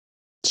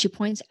 She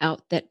points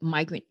out that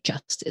migrant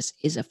justice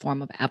is a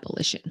form of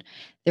abolition.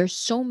 There's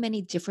so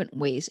many different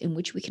ways in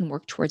which we can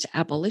work towards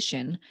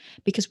abolition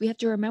because we have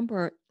to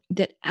remember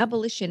that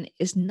abolition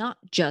is not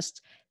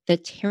just the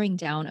tearing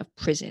down of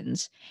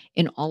prisons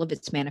in all of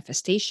its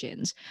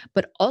manifestations,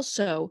 but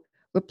also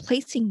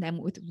replacing them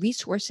with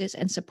resources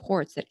and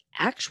supports that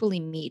actually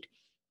meet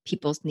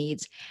people's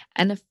needs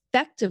and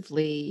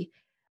effectively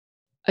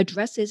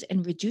addresses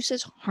and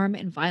reduces harm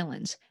and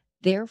violence,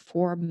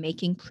 therefore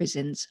making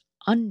prisons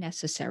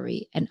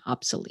unnecessary and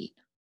obsolete.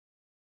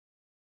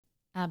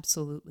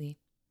 Absolutely.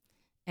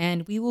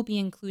 And we will be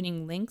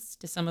including links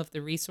to some of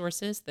the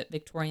resources that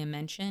Victoria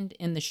mentioned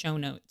in the show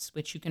notes,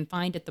 which you can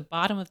find at the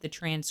bottom of the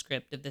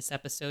transcript of this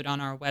episode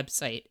on our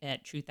website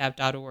at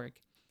truthout.org.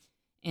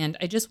 And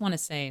I just want to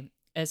say,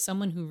 as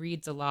someone who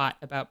reads a lot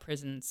about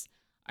prisons,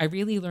 I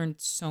really learned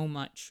so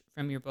much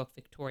from your book,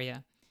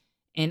 Victoria.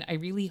 And I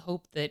really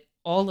hope that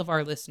all of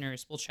our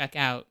listeners will check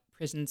out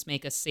Prisons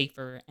Make Us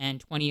Safer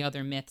and 20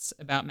 Other Myths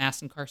About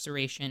Mass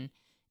Incarceration,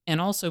 and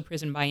also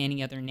Prison by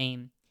Any Other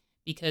Name,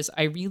 because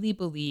I really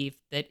believe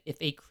that if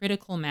a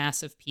critical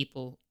mass of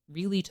people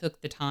really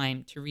took the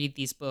time to read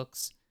these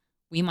books,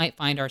 we might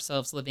find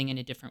ourselves living in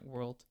a different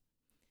world.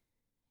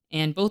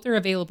 And both are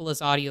available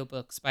as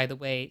audiobooks, by the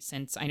way,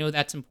 since I know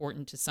that's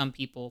important to some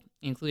people,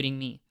 including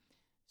me.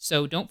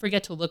 So don't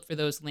forget to look for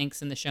those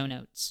links in the show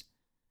notes.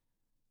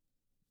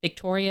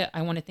 Victoria,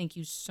 I want to thank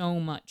you so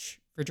much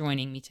for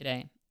joining me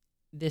today.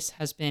 This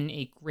has been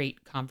a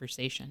great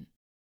conversation.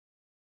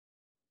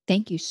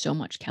 Thank you so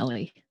much,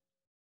 Kelly.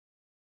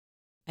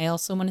 I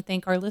also want to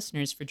thank our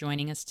listeners for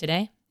joining us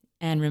today.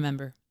 And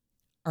remember,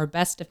 our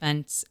best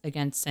defense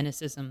against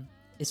cynicism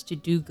is to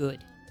do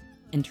good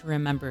and to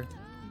remember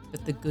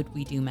that the good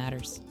we do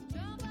matters.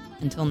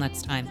 Until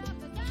next time,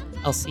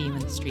 I'll see you in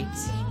the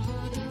streets.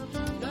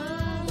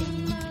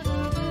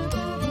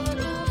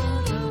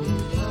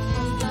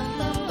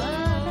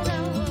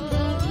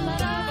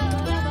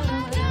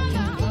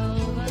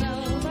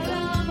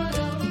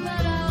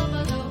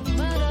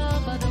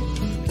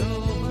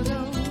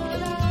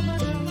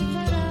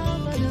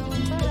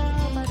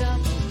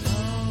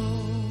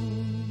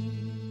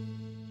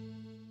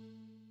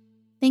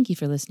 Thank you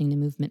for listening to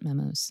Movement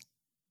Memos.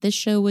 This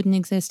show wouldn't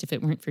exist if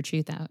it weren't for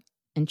Truthout,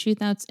 and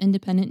Truthout's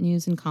independent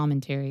news and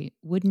commentary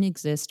wouldn't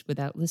exist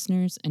without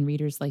listeners and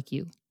readers like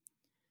you.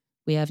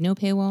 We have no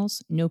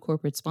paywalls, no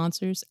corporate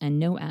sponsors, and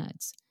no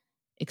ads,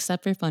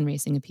 except for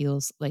fundraising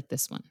appeals like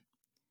this one.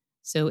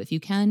 So if you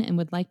can and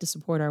would like to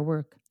support our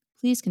work,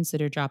 please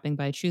consider dropping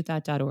by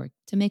truthout.org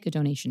to make a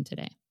donation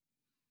today.